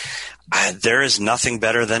say, there is nothing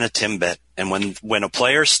better than a Timbit. And when a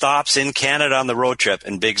player stops in Canada on the road trip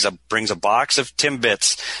and brings a box of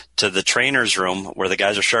Timbits to the trainer's room where the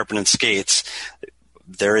guys are sharpening skates,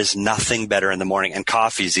 there is nothing better in the morning. And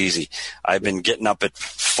coffee's easy. I've been getting up at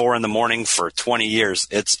 4 a.m. for 20 years.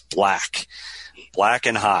 It's black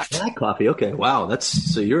and hot. Black coffee. Okay. Wow.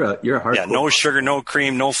 So you're a hardcore. Yeah. No sugar, no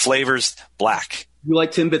cream, no flavors. Black. You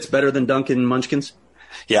like Timbits better than Dunkin' Munchkins?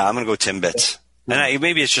 Yeah, I'm gonna go Timbits. And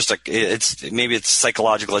maybe it's just maybe it's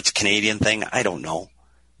psychological. It's a Canadian thing. I don't know.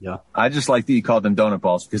 Yeah. I just like that you called them donut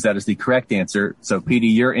balls because that is the correct answer. So, Petey,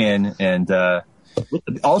 you're in. And with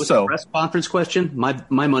the press conference question, my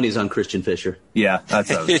money's on Christian Fisher. Yeah,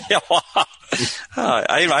 that's I don't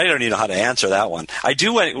even know how to answer that one. I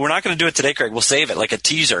do. We're not going to do it today, Craig. We'll save it like a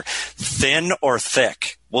teaser. Thin or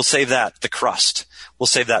thick? We'll save that. The crust. We'll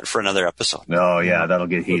save that for another episode. Oh, yeah, that'll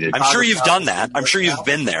get heated. I'm sure you've done that. I'm sure you've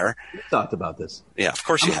been there. We've talked about this. Yeah, of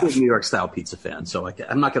course you I'm have. a big New York style pizza fan, so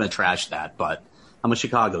I'm not going to trash that. But I'm a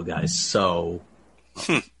Chicago guy, so.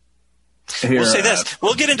 Here, We'll say this.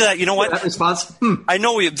 We'll get into that. You know what? That response. I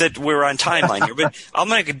know that we're on timeline here, but I'll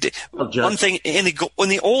make one thing. In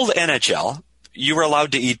the old NHL, you were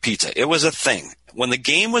allowed to eat pizza. It was a thing. When the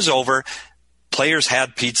game was over, players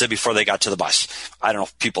had pizza before they got to the bus. I don't know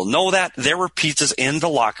if people know that. There were pizzas in the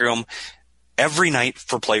locker room every night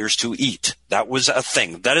for players to eat. That was a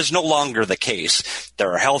thing. That is no longer the case.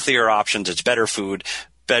 There are healthier options. It's better food,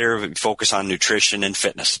 better focus on nutrition and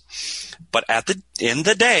fitness. But in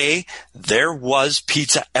the day, there was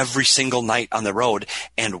pizza every single night on the road,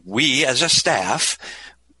 and we as a staff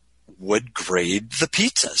would grade the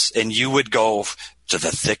pizzas, and you would go to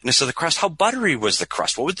the thickness of the crust. How buttery was the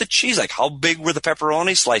crust? What was the cheese like? How big were the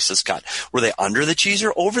pepperoni slices cut? Were they under the cheese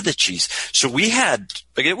or over the cheese? So we had,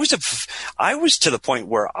 I was to the point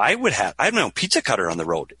where I had my own pizza cutter on the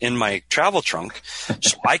road in my travel trunk,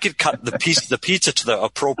 so I could cut the pizza to the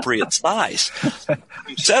appropriate size.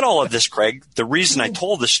 You said all of this, Craig. The reason I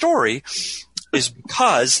told the story is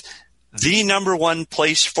because the number one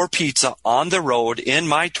place for pizza on the road in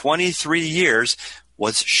my 23 years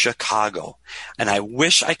was Chicago. And I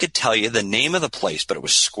wish I could tell you the name of the place, but it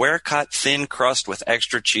was square cut, thin crust with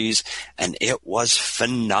extra cheese, and it was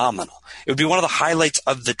phenomenal. It would be one of the highlights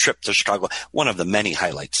of the trip to Chicago. One of the many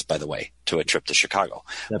highlights, by the way, to a trip to Chicago.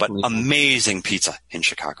 Definitely. But amazing pizza in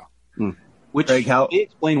Chicago. Mm. Which may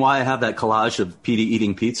explain why I have that collage of Petey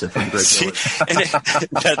eating pizza from Greg Miller.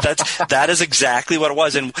 That is exactly what it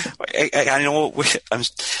was. And I know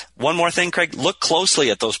one more thing, Craig, look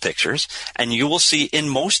closely at those pictures and you will see in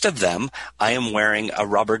most of them, I am wearing a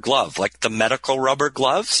rubber glove, like the medical rubber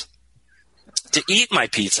gloves to eat my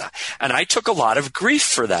pizza. And I took a lot of grief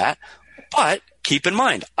for that. But keep in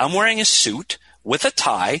mind, I'm wearing a suit with a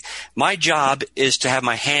tie. My job is to have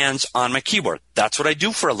my hands on my keyboard. That's what I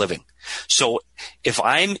do for a living. So if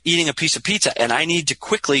I'm eating a piece of pizza and I need to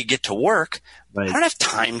quickly get to work, right, I don't have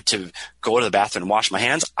time to go to the bathroom and wash my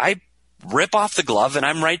hands. I rip off the glove and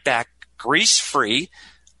I'm right back grease-free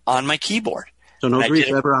on my keyboard. So no grease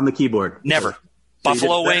ever on the keyboard? Never. So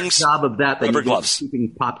Buffalo wings, job of that, rubber gloves.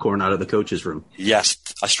 Keeping popcorn out of the coach's room. Yes,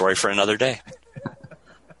 a story for another day.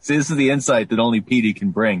 See, this is the insight that only Petey can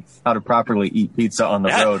bring, how to properly eat pizza on the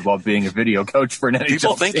road while being a video coach for an NHL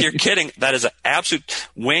People think team. you're kidding. That is an absolute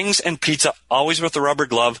wings and pizza, always with the rubber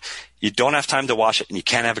glove. You don't have time to wash it, and you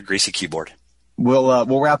can't have a greasy keyboard.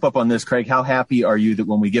 We'll wrap up on this, Craig. How happy are you that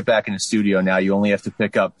when we get back in the studio now, you only have to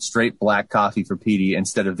pick up straight black coffee for Petey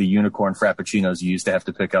instead of the unicorn frappuccinos you used to have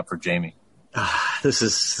to pick up for Jamie? This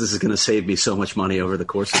is going to save me so much money over the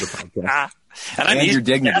course of the podcast. And I need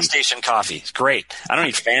gas station coffee. It's great. I don't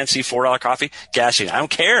need fancy $4 coffee. Gas station. I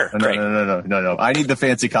don't care. No. I need the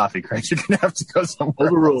fancy coffee, Craig. You're going to have to go somewhere.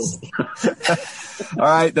 Overruled. All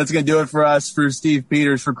right. That's going to do it for us. For Steve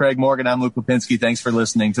Peters, for Craig Morgan, I'm Luke Lipinski. Thanks for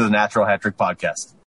listening to the Natural Hat Trick Podcast.